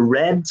now, the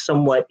red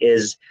somewhat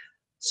is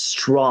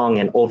strong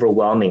and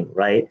overwhelming,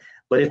 right?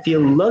 But if you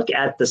look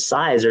at the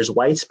sides, there's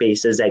white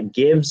spaces that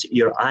gives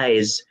your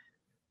eyes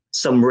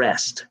some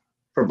rest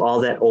from all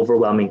that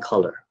overwhelming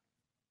color,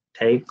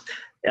 okay?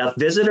 If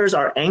visitors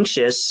are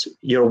anxious,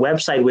 your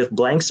website with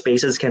blank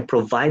spaces can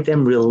provide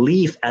them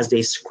relief as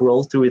they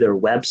scroll through their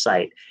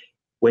website.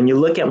 When you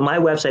look at my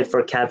website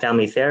for Cat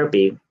Family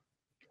Therapy,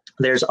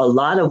 there's a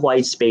lot of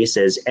white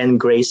spaces and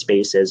gray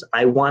spaces.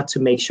 I want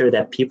to make sure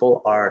that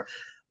people are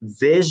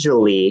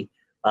visually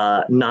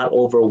not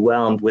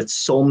overwhelmed with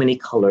so many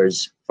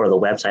colors for the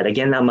website.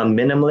 Again, I'm a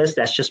minimalist.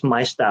 That's just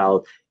my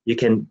style. You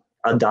can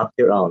adopt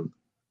your own.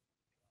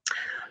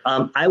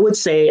 I would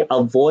say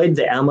avoid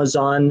the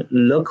Amazon.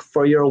 Look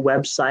for your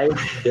website.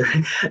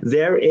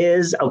 There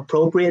is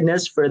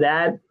appropriateness for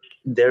that.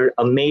 They're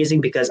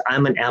amazing because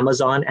I'm an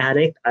Amazon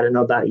addict. I don't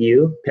know about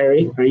you,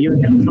 Perry. Are you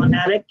an Amazon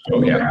addict?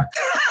 Oh yeah.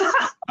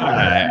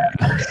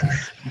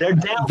 They're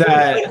down.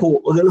 That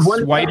Cool.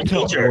 swipe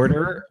to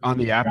order on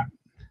the app.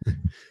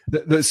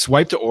 The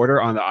swipe to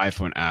order on the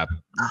iPhone app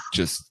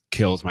just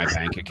kills my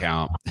bank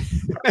account.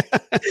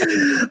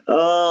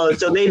 Oh,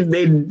 so they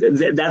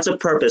that's a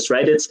purpose,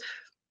 right?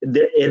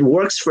 It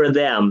works for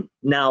them.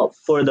 Now,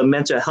 for the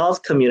mental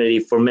health community,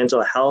 for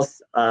mental health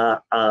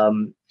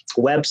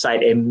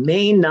website, it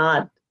may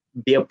not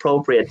be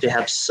appropriate to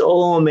have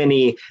so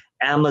many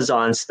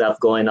Amazon stuff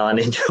going on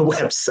in your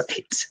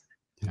website.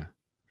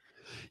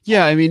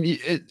 Yeah. I mean,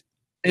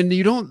 and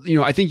you don't,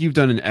 I think you've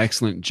done an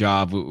excellent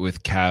job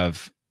with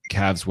Cav's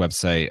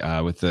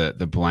website with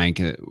the blank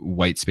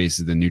white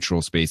spaces, the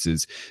neutral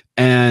spaces,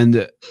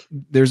 and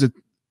there's a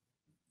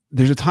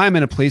time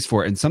and a place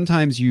for it. And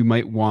sometimes you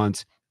might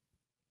want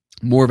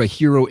more of a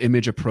hero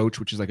image approach,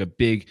 which is like a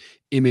big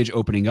image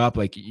opening up,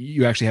 like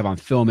you actually have on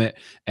Filmic,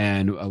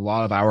 and a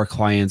lot of our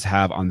clients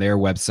have on their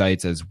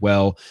websites as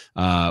well,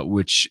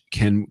 which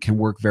can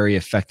work very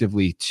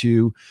effectively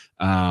too.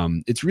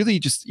 It's really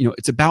just,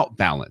 it's about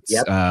balance.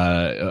 Yep.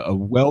 A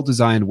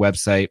well-designed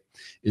website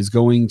is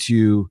going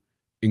to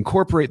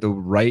incorporate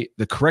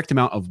the correct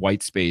amount of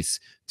white space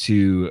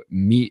to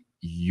meet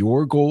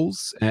your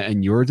goals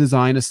and your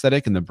design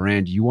aesthetic and the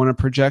brand you want to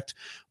project,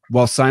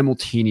 while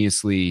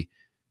simultaneously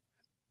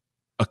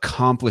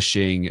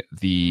accomplishing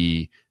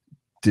the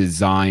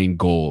design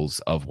goals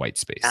of white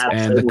space.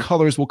 Absolutely. And the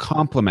colors will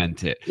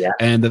complement it. Yeah.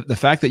 And the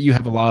fact that you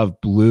have a lot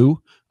of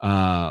blue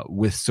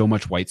with so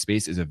much white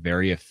space is a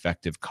very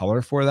effective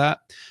color for that.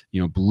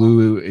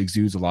 Blue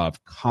exudes a lot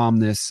of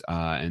calmness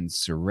and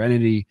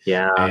serenity.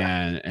 Yeah.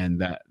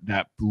 And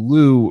that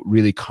blue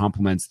really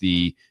complements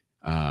the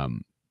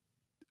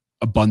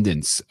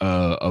abundance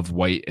of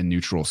white and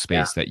neutral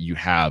space that you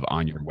have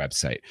on your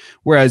website.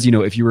 Whereas,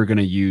 if you were going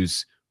to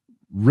use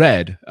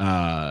red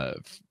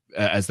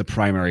as the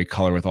primary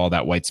color with all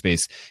that white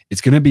space,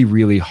 it's going to be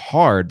really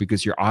hard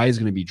because your eye is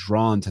going to be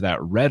drawn to that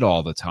red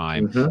all the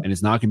time, and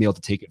it's not going to be able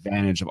to take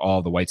advantage of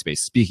all the white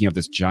space. Speaking of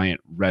this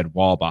giant red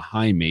wall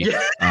behind me,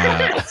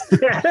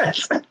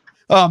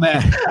 oh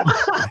man,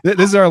 this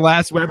is our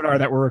last webinar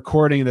that we're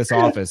recording in this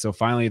office. So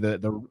finally,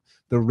 the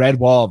red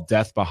wall of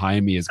death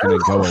behind me is going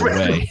to go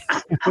away.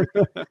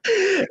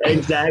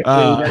 Exactly.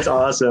 That's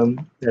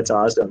awesome. That's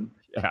awesome.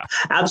 Yeah,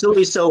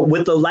 absolutely. So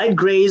with the light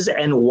grays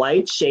and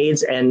white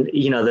shades and,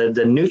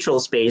 the neutral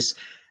space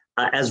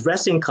as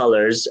resting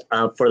colors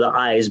for the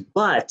eyes,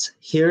 but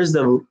here's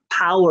the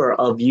power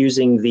of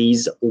using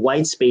these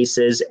white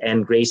spaces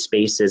and gray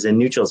spaces and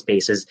neutral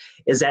spaces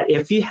is that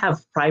if you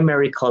have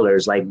primary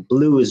colors like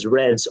blues,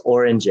 reds,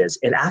 oranges,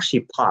 it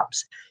actually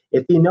pops.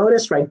 If you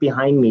notice right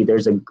behind me,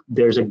 there's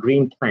a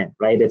green plant,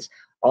 right? It's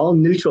all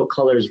neutral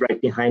colors right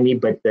behind me,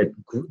 but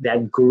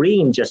that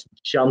green just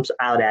jumps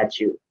out at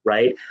you,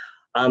 right?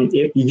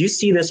 You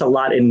see this a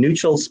lot in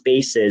neutral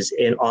spaces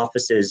in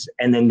offices,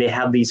 and then they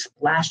have these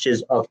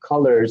flashes of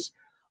colors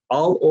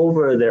all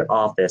over their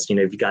office.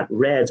 You've got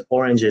reds,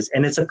 oranges,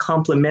 and it's a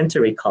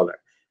complementary color.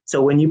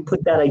 So when you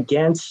put that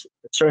against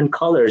certain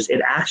colors,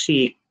 it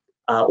actually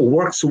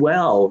works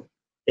well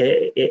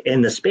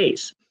in the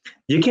space.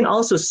 You can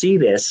also see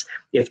this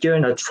if you're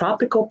in a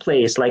tropical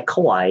place like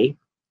Kauai.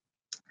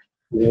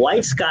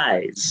 White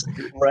skies,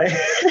 right?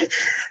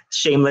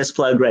 Shameless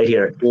plug right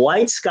here.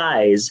 White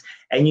skies,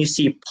 and you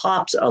see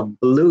pops of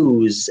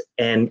blues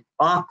and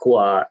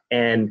aqua,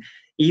 and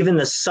even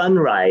the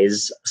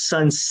sunrise,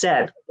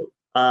 sunset,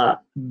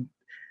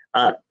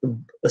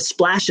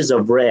 splashes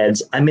of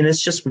reds. I mean,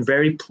 it's just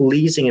very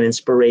pleasing and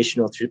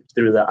inspirational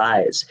through the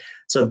eyes.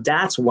 So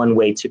that's one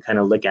way to kind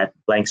of look at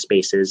blank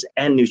spaces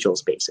and neutral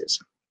spaces.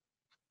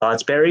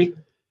 Thoughts, Barry?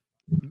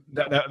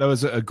 That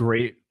was a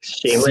great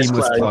seamless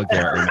plug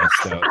there,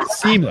 Ernesto.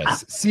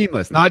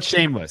 Seamless, not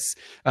shameless.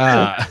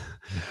 One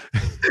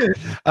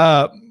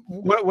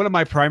of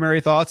my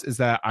primary thoughts is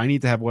that I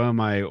need to have one of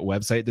my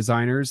website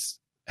designers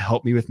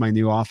help me with my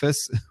new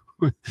office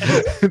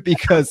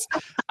because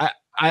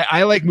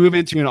I like move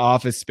into an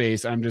office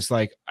space. I'm just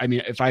like,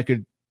 if I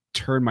could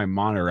turn my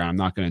monitor around, I'm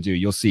not going to do.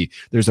 You'll see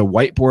there's a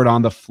whiteboard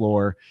on the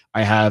floor.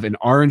 I have an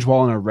orange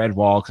wall and a red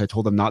wall because I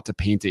told them not to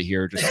paint it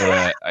here just so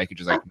that I could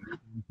just move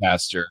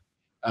faster.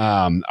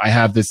 I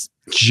have this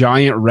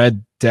giant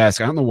red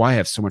desk. I don't know why I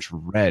have so much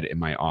red in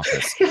my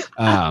office.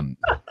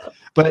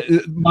 But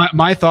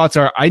my thoughts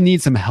are I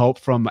need some help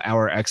from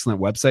our excellent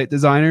website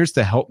designers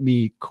to help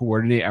me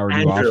coordinate our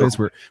new office.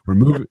 We're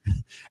moving.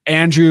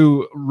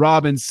 Andrew,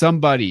 Robin,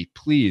 somebody,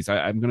 please.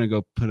 I'm going to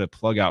go put a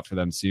plug out for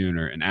them soon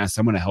and ask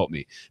someone to help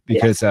me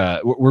because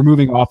we're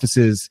moving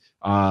offices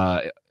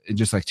in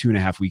just like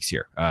 2.5 weeks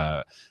here.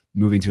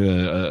 Moving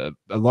to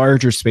a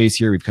larger space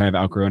here. We've kind of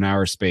outgrown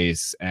our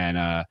space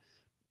and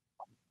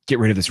get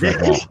rid of this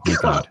red wall.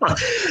 Thank God.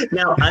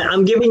 Now,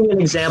 I'm giving you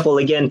an example.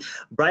 Again,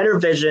 Brighter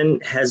Vision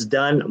has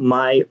done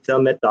my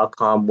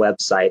filmit.com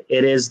website.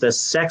 It is the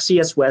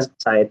sexiest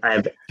website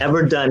I've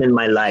ever done in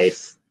my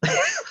life.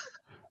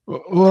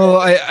 Well,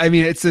 I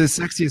mean, it's the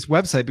sexiest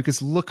website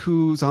because look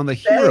who's on the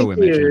hero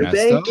image, Ernesto.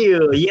 Thank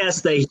you.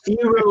 Yes, the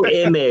hero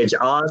image.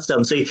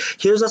 Awesome. So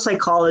here's the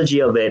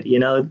psychology of it. You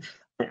know,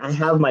 I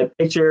have my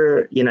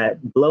picture, you know,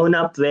 blown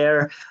up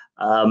there.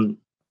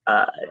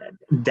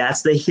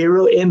 That's the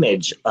hero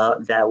image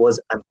I'm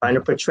trying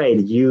to portray.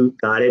 You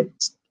got it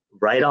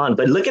right on.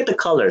 But look at the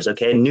colors,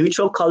 okay?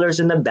 Neutral colors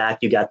in the back.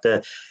 You got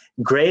the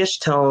grayish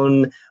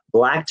tone,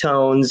 black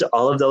tones,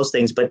 all of those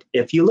things. But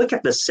if you look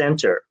at the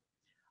center,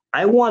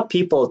 I want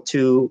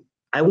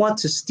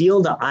to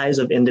steal the eyes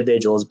of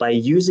individuals by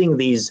using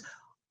these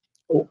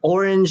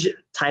orange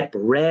type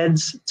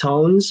reds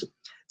tones.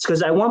 It's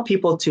because I want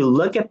people to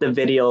look at the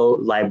video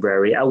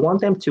library. I want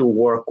them to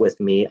work with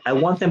me. I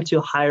want them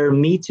to hire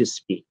me to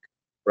speak,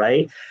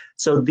 right?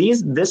 So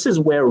this is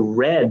where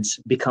reds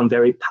become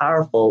very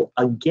powerful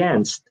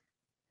against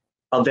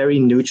a very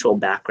neutral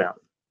background.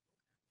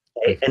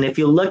 Okay? And if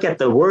you look at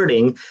the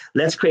wording,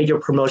 let's create your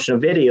promotional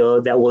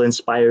video that will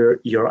inspire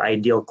your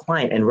ideal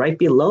client. And right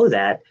below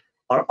that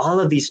are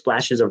all of these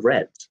splashes of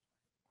reds.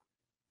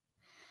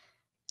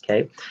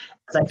 Okay.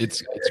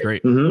 It's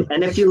great. Mm-hmm.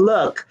 And if you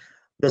look,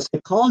 the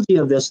psychology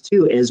of this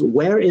too is,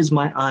 where is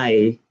my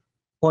eye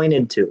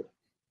pointed to?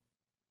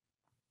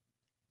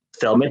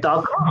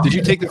 Filmit.com. Did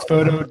you take this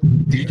photo?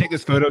 Did you take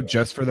this photo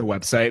just for the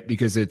website?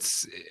 Because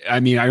I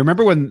mean, I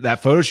remember when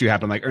that photo shoot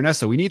happened, like,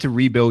 Ernesto, we need to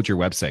rebuild your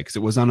website because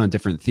it was on a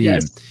different theme.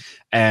 Yes.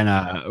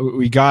 And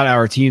we got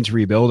our team to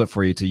rebuild it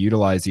for you to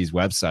utilize these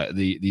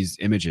these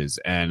images.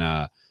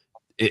 And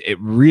it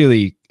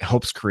really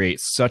helps create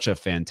such a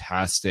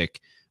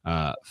fantastic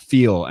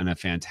feel and a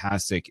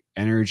fantastic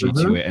energy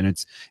to it. And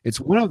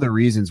it's one of the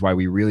reasons why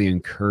we really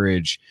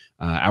encourage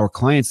our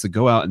clients to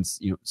go out and,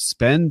 you know,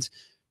 spend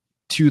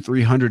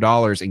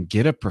 $200-300 and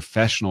get a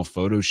professional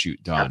photo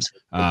shoot done.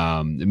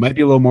 It might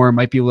be a little more, it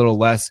might be a little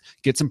less.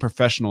 Get some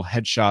professional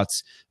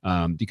headshots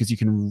because you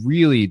can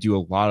really do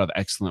a lot of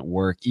excellent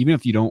work, even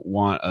if you don't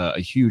want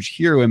a huge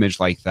hero image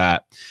like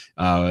that.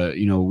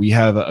 You know, we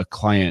have a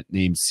client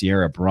named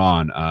Sierra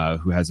Braun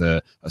who has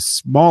a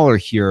smaller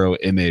hero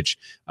image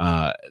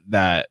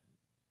that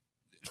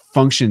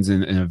functions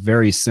in a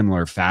very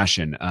similar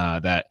fashion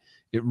that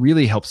it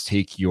really helps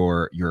take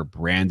your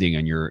branding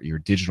and your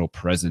digital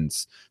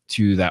presence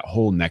to that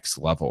whole next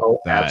level. Oh,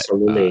 that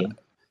absolutely.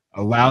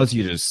 Allows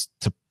you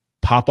to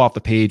pop off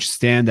the page,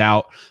 stand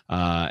out,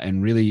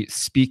 and really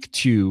speak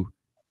to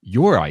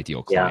your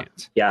ideal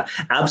client. Yeah,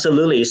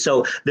 absolutely.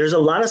 So there's a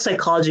lot of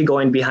psychology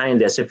going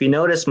behind this. If you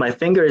notice, my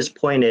finger is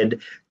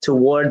pointed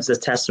towards the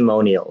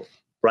testimonial,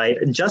 right?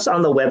 Just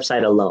on the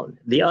website alone.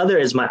 The other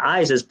is my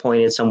eyes is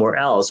pointed somewhere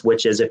else,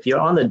 which is if you're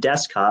on the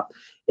desktop,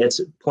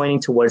 it's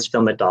pointing towards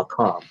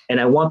filmit.com. And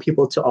I want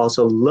people to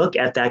also look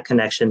at that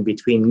connection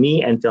between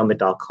me and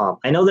filmit.com.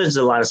 I know there's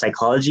a lot of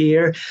psychology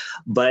here,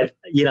 but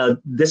you know,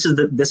 this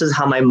is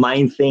how my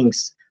mind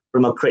thinks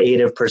from a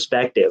creative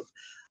perspective.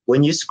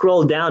 When you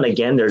scroll down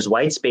again, there's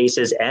white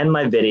spaces and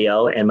my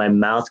video, and my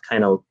mouth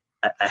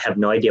I have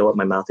no idea what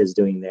my mouth is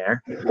doing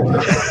there.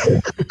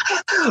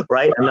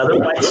 Right? Another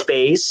white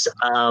space.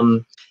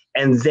 And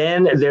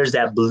then there's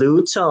that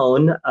blue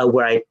tone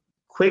where I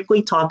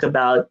quickly talk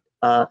about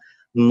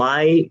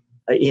my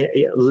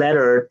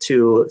letter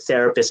to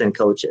therapists and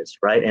coaches,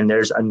 right? And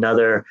there's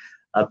another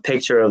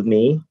picture of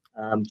me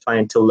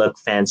trying to look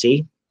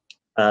fancy.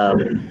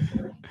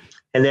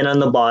 And then on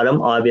the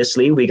bottom,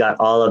 obviously, we got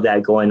all of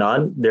that going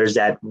on. There's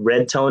that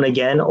red tone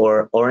again,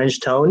 or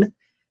orange tone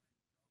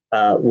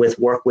with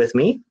work with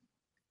me,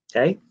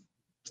 okay?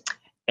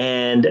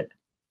 And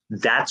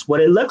that's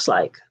what it looks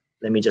like.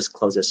 Let me just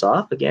close this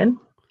off again.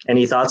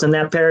 Any thoughts on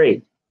that,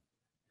 Perry?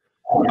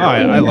 Oh,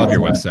 I love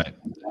your website.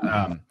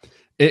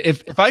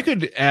 If I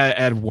could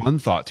add one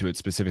thought to it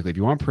specifically, if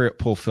you want to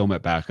pull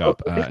Filmit back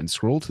up and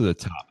scroll to the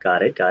top.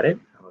 Got it.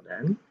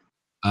 Hold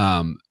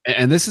on.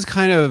 And this is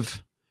kind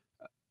of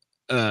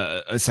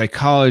a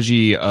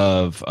psychology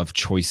of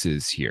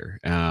choices here,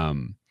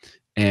 and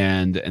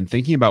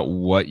thinking about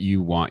what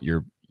you want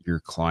your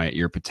client,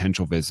 your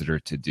potential visitor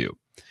to do.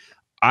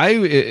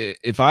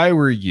 If I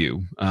were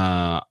you,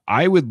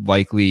 I would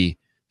likely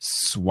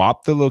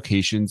swap the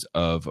locations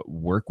of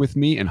work with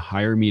me and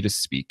hire me to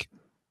speak,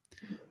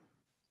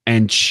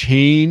 and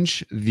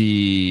change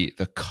the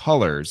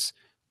colors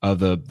of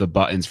the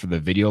buttons for the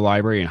video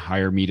library and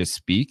hire me to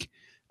speak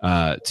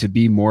to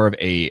be more of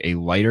a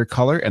lighter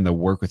color, and the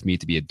work with me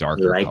to be a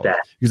darker color. That.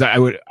 Because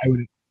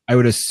I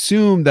would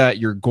assume that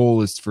your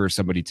goal is for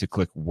somebody to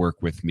click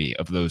work with me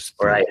of those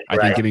three. Right, I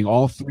think giving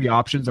all three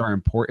options are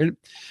important,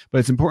 but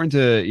it's important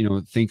to, you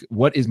know, think,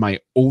 what is my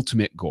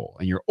ultimate goal?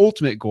 And your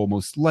ultimate goal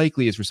most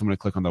likely is for someone to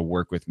click on the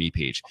work with me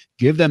page.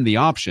 Give them the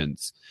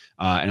options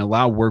and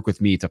allow work with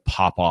me to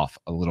pop off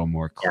a little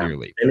more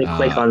clearly. Let me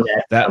click on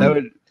that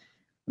would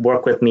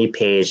work with me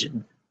page.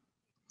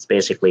 It's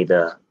basically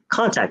the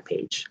contact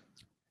page.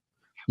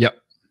 Yep.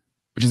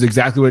 which is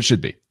exactly what it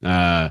should be.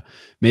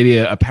 Maybe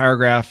a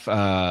paragraph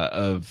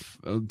of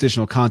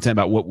additional content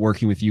about what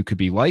working with you could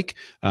be like,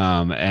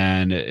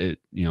 and it,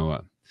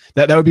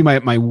 that would be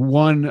my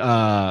one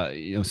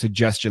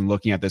suggestion.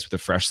 Looking at this with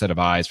a fresh set of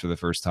eyes for the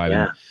first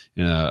time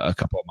in a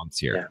couple of months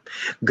here. Yeah.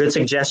 Good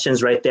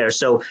suggestions right there.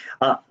 So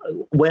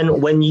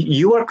when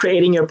you are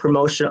creating your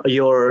promotion,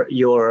 your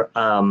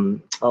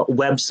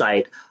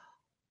website,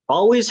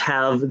 always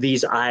have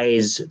these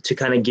eyes to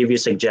kind of give you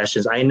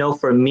suggestions. I know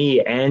for me,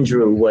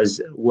 Andrew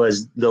was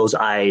those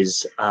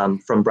eyes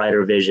from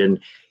Brighter Vision.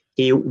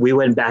 We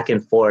went back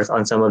and forth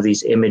on some of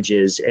these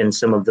images and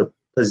some of the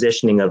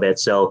positioning of it.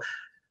 So,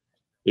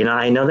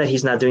 I know that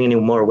he's not doing any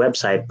more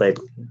website, but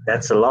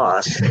that's a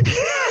loss.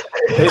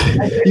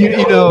 He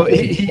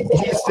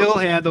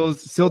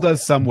still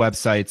does some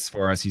websites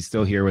for us. He's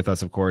still here with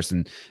us, of course,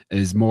 and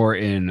is more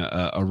in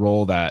a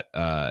role that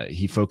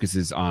he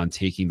focuses on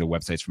taking the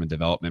websites from a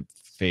development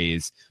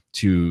phase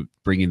to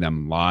bringing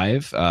them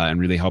live and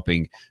really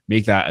helping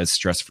make that as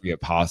stress-free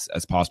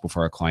as possible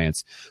for our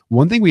clients.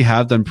 One thing we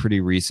have done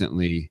pretty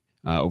recently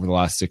over the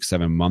last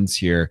 6-7 months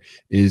here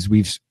is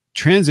we've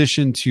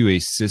transitioned to a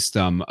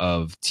system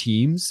of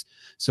teams.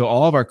 So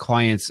all of our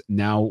clients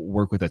now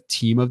work with a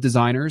team of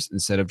designers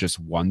instead of just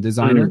one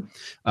designer.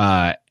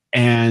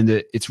 And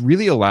it's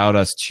really allowed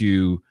us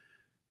to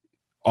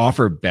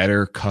offer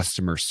better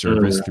customer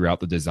service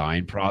throughout the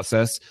design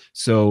process.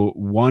 So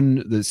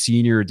the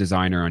senior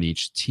designer on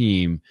each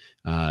team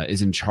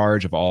is in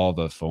charge of all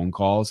the phone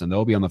calls, and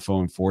they'll be on the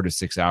phone 4 to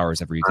 6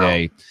 hours every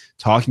day,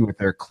 talking with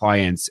their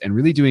clients and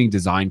really doing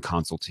design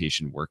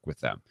consultation work with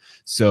them.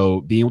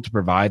 So being able to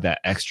provide that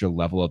extra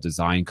level of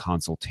design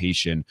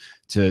consultation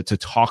to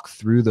talk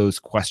through those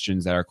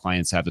questions that our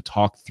clients have, to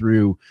talk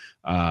through,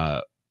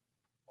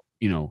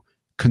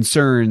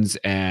 concerns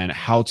and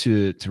how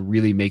to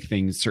really make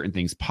certain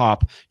things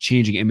pop,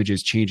 changing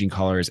images, changing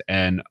colors,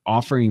 and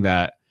offering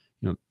that,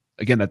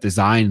 again, that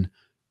design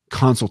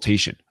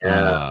consultation,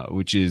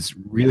 which is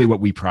really what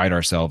we pride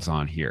ourselves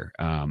on here.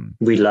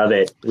 We love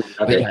it.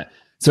 Yeah.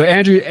 So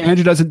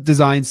Andrew doesn't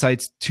design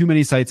too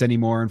many sites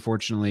anymore,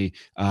 unfortunately.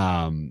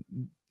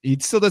 He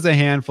still does a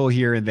handful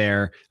here and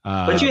there.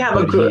 But you have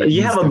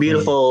a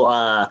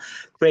beautiful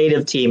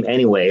creative team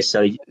anyway.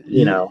 So,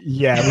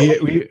 Yeah,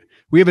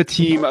 we have a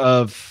team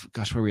of,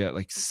 where are we at?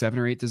 Like 7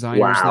 or 8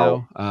 designers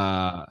now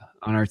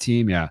on our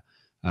team. Yeah.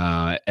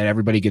 And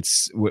everybody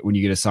gets, when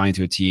you get assigned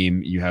to a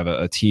team, you have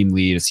a team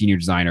lead, a senior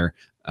designer,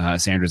 a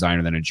standard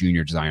designer, then a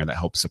junior designer that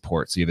helps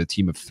support. So you have a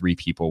team of 3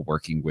 people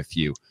working with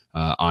you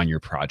on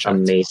your project.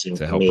 Amazing.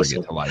 To help bring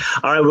it to life.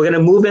 All right, we're going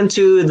to move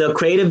into the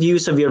creative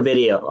use of your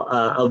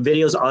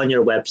videos on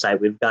your website.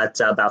 We've got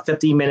about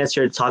 15 minutes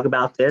here to talk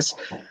about this.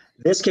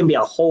 This can be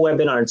a whole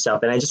webinar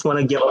itself, and I just want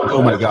to give.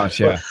 Oh my gosh,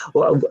 yeah.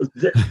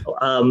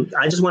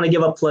 I just want to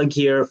give a plug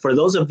here for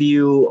those of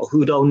you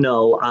who don't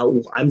know.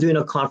 I'm doing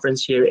a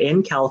conference here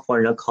in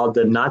California called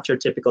the Not Your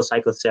Typical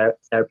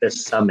Psychotherapist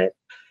Summit,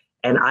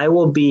 and I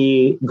will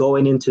be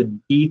going into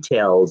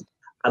details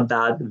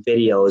about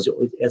videos.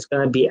 It's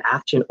going to be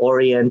action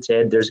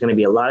oriented. There's going to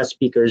be a lot of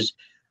speakers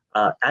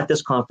at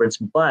this conference,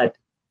 but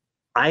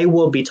I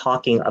will be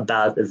talking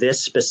about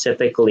this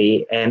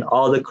specifically and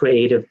all the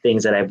creative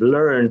things that I've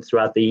learned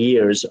throughout the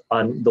years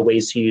on the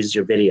ways to use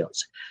your videos.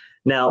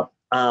 Now,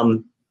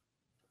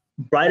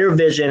 Brighter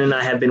Vision and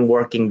I have been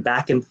working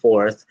back and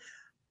forth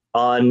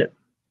on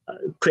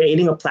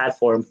creating a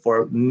platform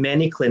for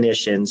many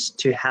clinicians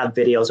to have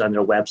videos on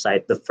their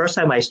website. The first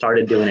time I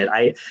started doing it,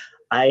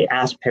 I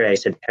asked Perry, I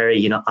said,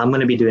 Perry, I'm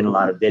going to be doing a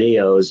lot of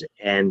videos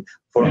and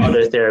for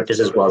other therapists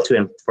as well too,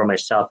 and for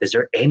myself, is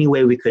there any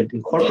way we could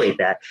incorporate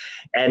that?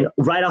 And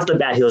right off the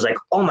bat, he was like,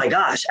 oh my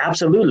gosh,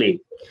 absolutely.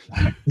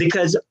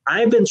 Because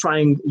I've been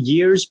trying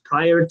years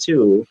prior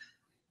to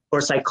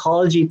for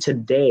Psychology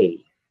Today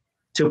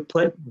to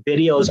put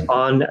videos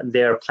on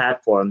their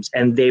platforms,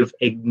 and they've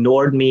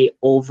ignored me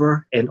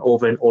over and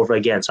over and over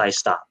again. So I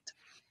stopped.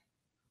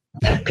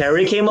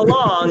 Perry came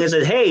along and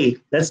said, hey,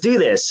 let's do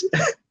this.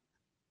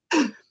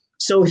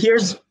 So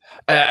here's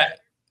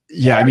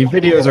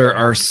videos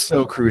are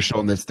so crucial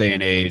in this day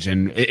and age,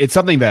 and it's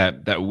something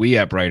that we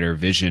at Brighter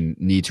Vision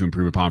need to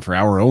improve upon for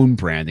our own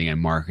branding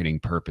and marketing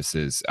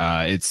purposes.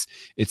 It's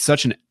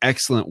such an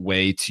excellent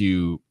way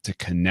to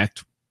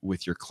connect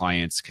with your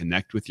clients,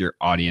 connect with your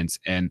audience,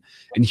 and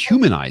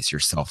humanize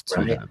yourself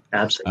to them.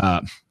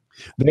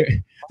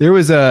 Absolutely. There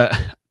was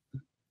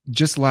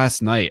just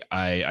last night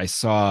I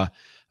saw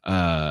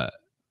that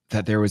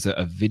there was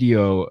a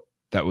video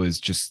that was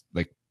just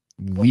like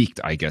leaked,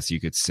 I guess you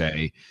could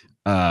say,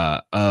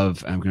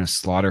 of, I'm going to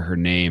slaughter her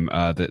name,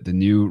 the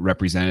new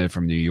representative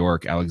from New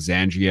York,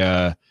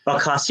 Alexandria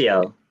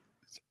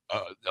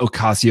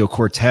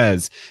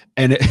Ocasio-Cortez.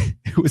 And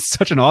it was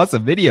such an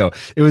awesome video.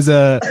 It was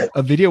a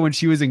video when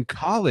she was in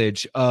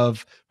college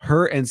of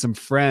her and some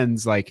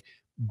friends like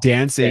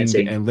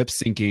dancing and lip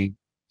syncing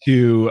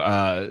to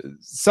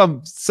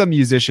some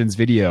musician's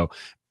video.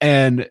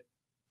 And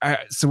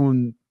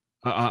someone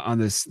on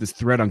this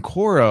thread on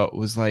Quora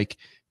was like,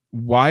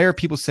 why are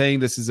people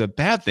saying this is a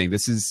bad thing?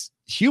 This is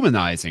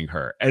humanizing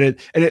her, and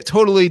it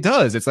totally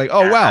does. It's like,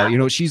 oh wow,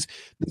 this is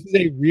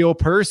a real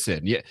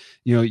person. Yeah,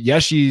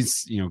 yes,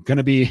 she's going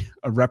to be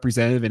a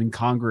representative in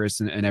Congress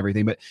and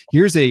everything, but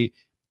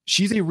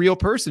she's a real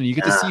person. You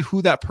get to see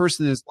who that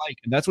person is like,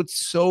 and that's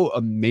what's so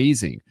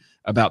amazing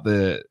about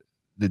the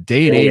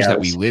day and age that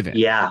we live in.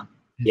 Yeah.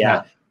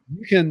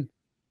 You can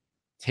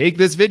take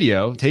this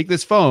video, take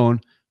this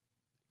phone,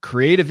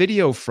 create a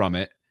video from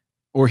it,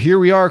 or here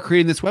we are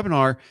creating this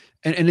webinar,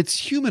 and it's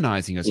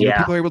humanizing us.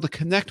 People are able to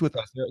connect with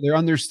us. They're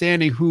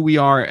understanding who we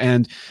are,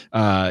 and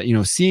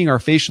seeing our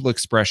facial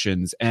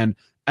expressions. And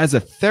as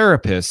a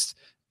therapist,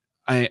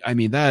 I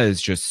mean, that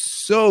is just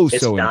so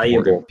valuable,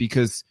 important,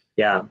 because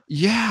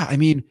I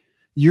mean,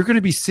 you're going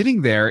to be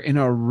sitting there in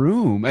a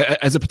room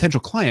as a potential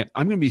client.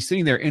 I'm going to be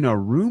sitting there in a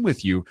room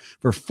with you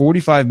for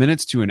 45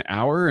 minutes to an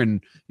hour,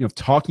 and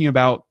talking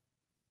about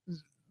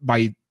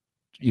my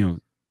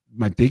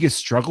biggest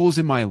struggles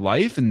in my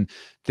life and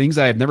things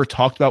I have never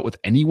talked about with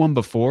anyone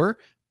before.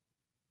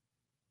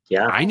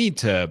 I need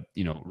to,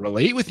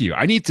 relate with you.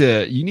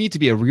 You need to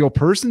be a real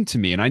person to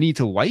me, and I need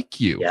to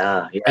like you.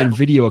 And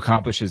video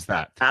accomplishes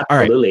that.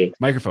 Absolutely. All right,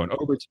 microphone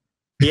over to you.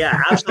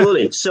 Yeah,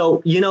 absolutely.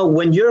 So,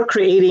 when you're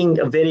creating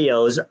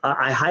videos,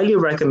 I highly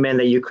recommend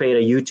that you create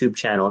a YouTube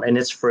channel, and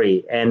it's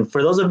free. And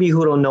for those of you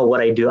who don't know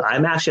what I do,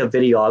 I'm actually a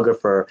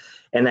videographer,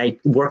 and I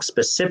work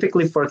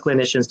specifically for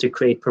clinicians to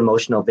create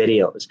promotional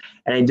videos.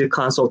 And I do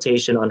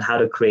consultation on how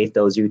to create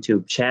those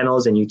YouTube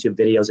channels and YouTube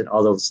videos and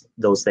all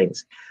those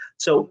things.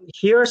 So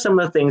here are some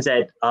of the things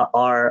that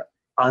are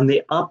on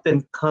the up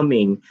and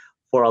coming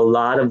for a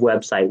lot of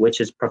websites, which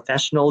is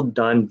professional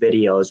done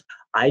videos.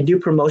 I do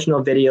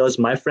promotional videos.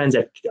 My friends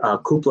at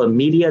Kupla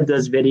Media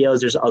does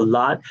videos. There's a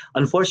lot.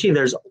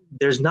 Unfortunately,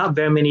 there's not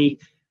very many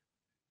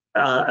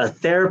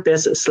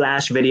therapists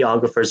 /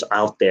 videographers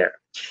out there.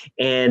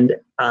 And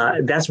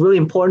that's really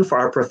important for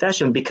our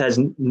profession, because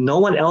no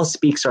one else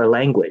speaks our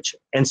language.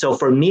 And so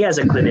for me as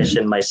a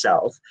clinician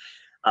myself,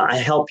 I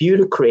help you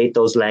to create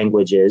those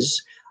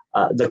languages,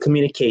 the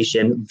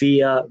communication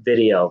via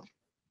video.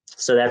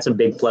 So that's a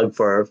big plug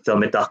for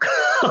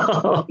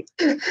Filmit.com.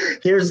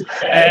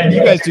 And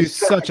you guys do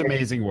such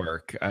amazing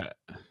work.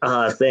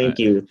 Thank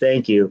you.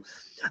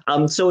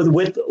 So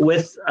with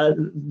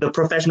the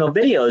professional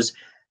videos,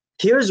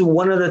 here's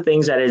one of the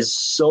things that is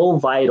so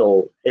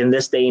vital in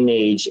this day and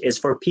age is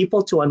for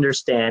people to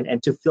understand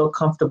and to feel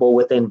comfortable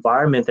with the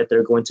environment that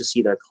they're going to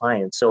see their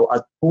clients. So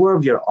a tour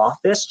of your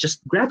office,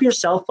 just grab your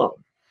cell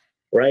phone,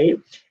 right?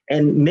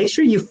 And make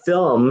sure you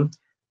film.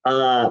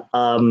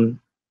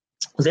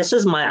 This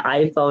is my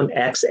iPhone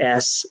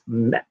XS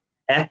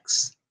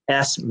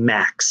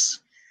Max.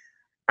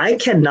 I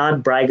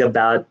cannot brag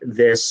about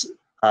this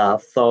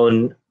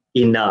phone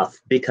enough,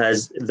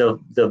 because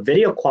the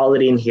video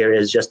quality in here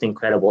is just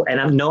incredible. And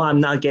I'm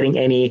not getting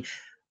any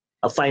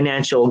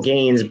financial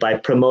gains by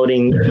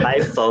promoting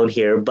iPhone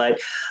here, but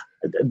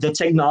the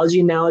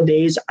technology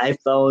nowadays,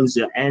 iPhones,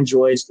 the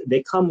Androids,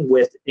 they come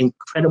with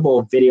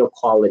incredible video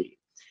quality.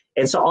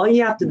 And so all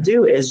you have to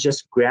do is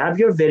just grab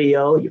your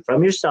video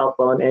from your cell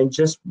phone and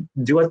just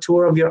do a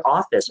tour of your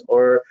office,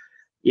 or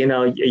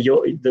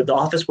the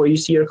office where you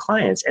see your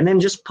clients, and then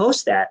just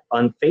post that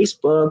on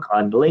Facebook,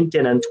 on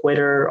LinkedIn, on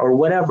Twitter, or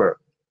whatever,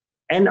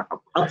 and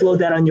upload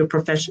that on your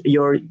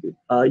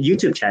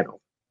YouTube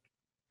channel.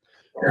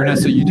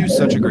 Ernesto, you do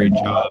such a great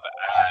job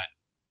at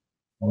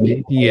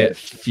making it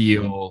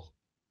feel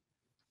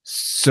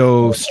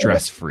so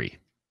stress-free.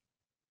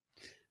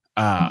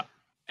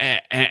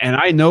 And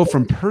I know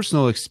from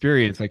personal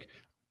experience, like,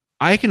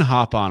 I can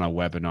hop on a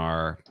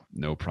webinar,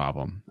 no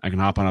problem. I can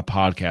hop on a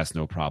podcast,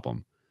 no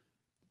problem.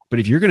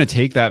 But if you're going to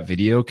take that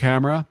video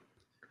camera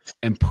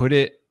and put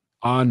it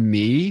on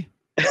me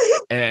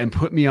and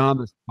put me on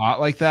the spot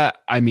like that,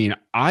 I mean,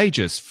 I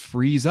just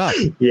freeze up.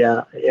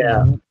 Yeah.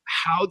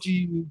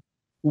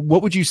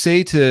 What would you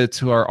say to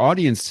our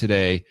audience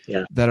today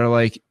that are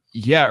like,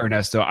 yeah,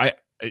 Ernesto,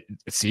 it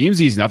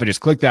seems easy enough. I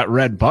just click that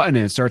red button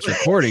and it starts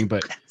recording,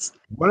 but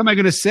what am I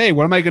going to say?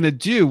 What am I going to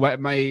do? What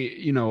am I,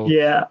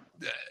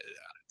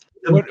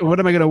 what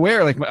am I going to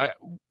wear? Like, the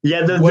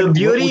beauty. What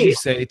would you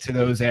say to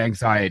those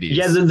anxieties?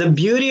 Yeah, the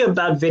beauty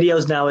about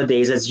videos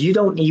nowadays is you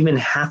don't even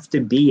have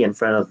to be in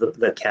front of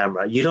the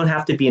camera. You don't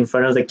have to be in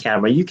front of the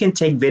camera. You can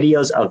take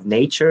videos of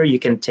nature. You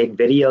can take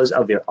videos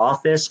of your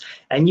office,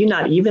 and you're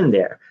not even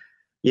there.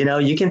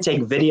 You can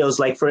take videos,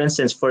 like, for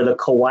instance, for the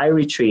Kauai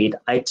retreat,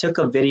 I took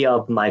a video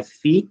of my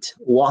feet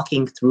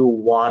walking through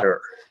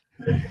water.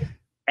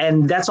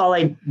 And that's all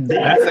I did.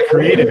 That's the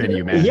creative in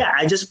you, man. Yeah,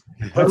 I just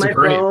put my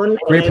phone.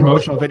 Great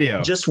promotional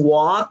video. Just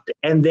walked,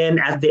 and then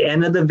at the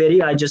end of the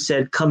video, I just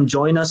said, "Come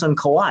join us on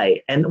Kauai."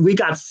 And we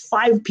got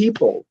 5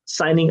 people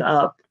signing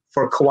up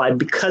for Kauai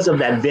because of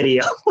that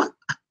video.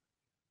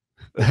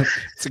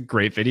 It's a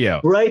great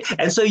video. Right.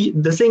 And so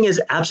the thing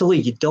is,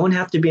 absolutely, you don't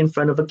have to be in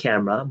front of a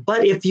camera.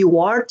 But if you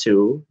are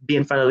to be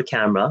in front of the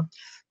camera,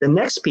 the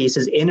next piece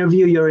is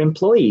interview your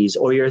employees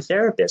or your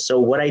therapist. So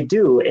what I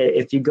do,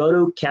 if you go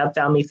to CAB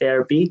Family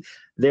Therapy,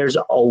 there's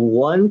a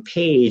one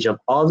page of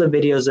all the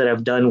videos that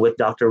I've done with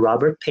Dr.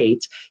 Robert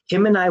Pate.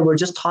 Him and I were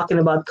just talking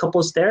about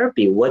couples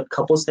therapy, what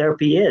couples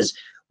therapy is.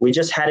 We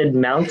just had it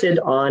mounted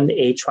on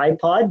a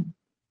tripod,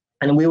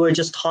 and we were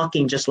just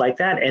talking just like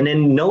that. And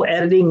then no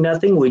editing,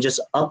 nothing. We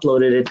just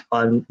uploaded it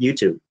on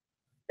YouTube.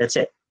 That's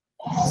it.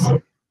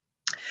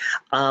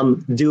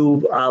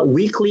 Do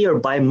weekly or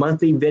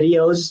bi-monthly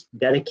videos,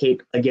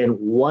 dedicate, again,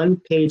 one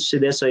page to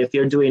this. So if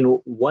you're doing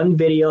one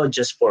video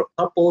just for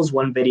couples,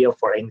 one video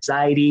for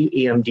anxiety,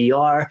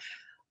 EMDR,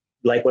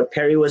 like what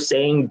Perry was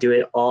saying, do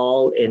it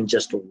all in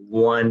just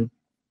one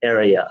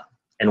area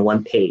and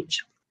one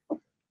page.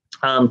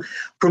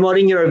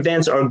 Promoting your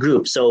events or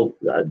groups. So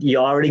you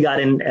already got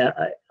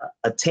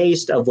a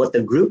taste of what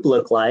the group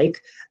looked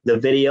like. The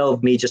video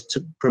of me just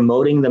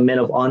promoting the Men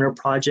of Honor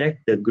project,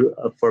 the group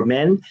for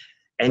men,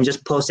 and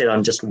just post it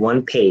on just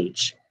one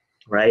page,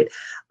 right?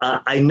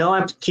 I know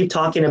I keep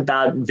talking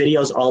about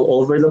videos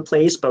all over the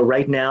place, but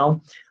right now,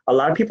 a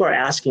lot of people are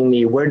asking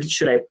me, where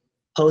should I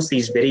post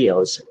these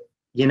videos?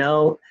 You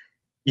know,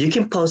 you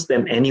can post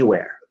them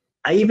anywhere.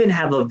 I even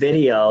have a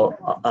video,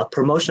 a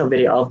promotional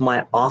video of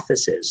my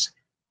offices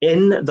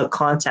in the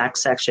contact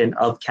section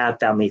of CAB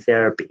Family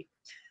Therapy.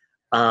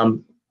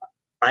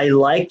 I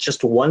like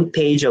just one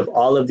page of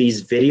all of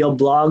these video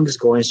blogs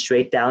going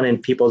straight down,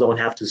 and people don't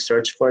have to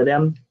search for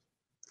them.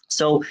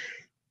 So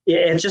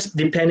it's just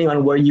depending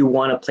on where you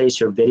want to place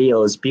your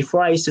videos.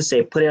 Before I used to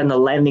say, put it on the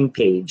landing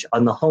page,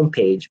 on the home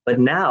page, but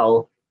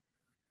now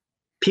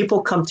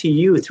people come to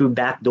you through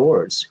back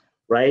doors,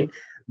 right?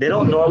 They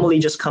don't normally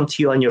just come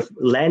to you on your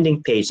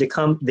landing page.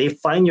 They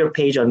find your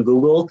page on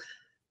Google,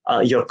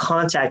 your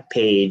contact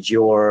page,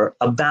 your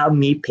About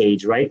Me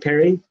page, right,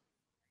 Perry?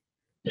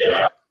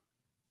 Yeah.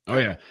 Oh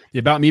yeah, the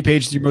About Me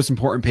page is your most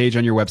important page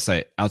on your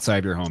website outside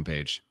of your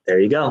homepage. There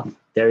you go.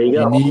 There you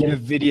go. You need a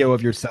video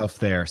of yourself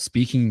there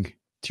speaking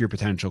to your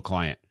potential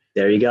client.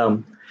 There you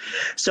go.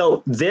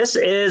 So this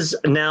is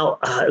now,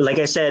 like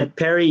I said,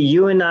 Perry,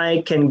 you and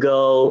I can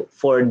go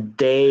for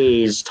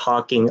days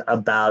talking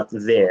about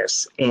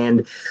this.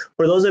 And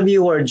for those of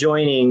you who are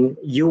joining,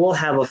 you will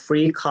have a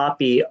free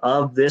copy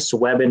of this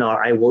webinar.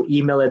 I will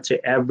email it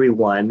to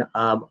everyone.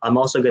 I'm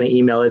also going to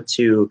email it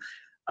to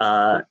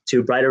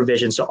Brighter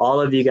Vision. So all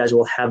of you guys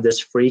will have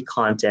this free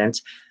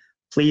content.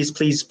 Please,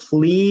 please,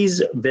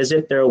 please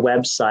visit their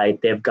website.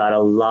 They've got a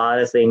lot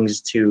of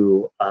things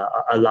to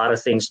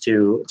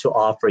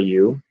offer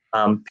you.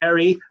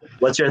 Perry,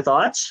 what's your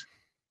thoughts?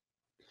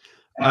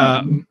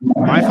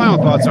 My final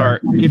thoughts are: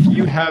 if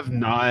you have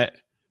not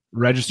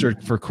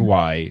registered for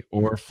Kauai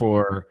or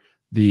for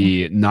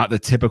the Not the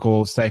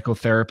Typical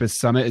Psychotherapist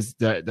Summit,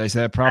 did I say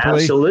that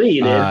properly? Absolutely,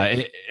 you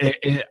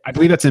did. I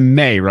believe that's in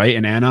May, right,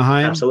 in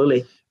Anaheim.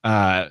 Absolutely.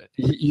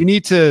 You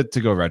need to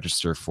go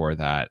register for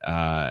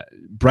that.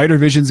 Brighter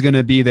Vision's going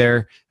to be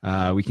there.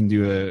 We can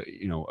do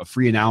a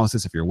free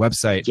analysis of your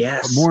website.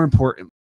 Yes. But more important,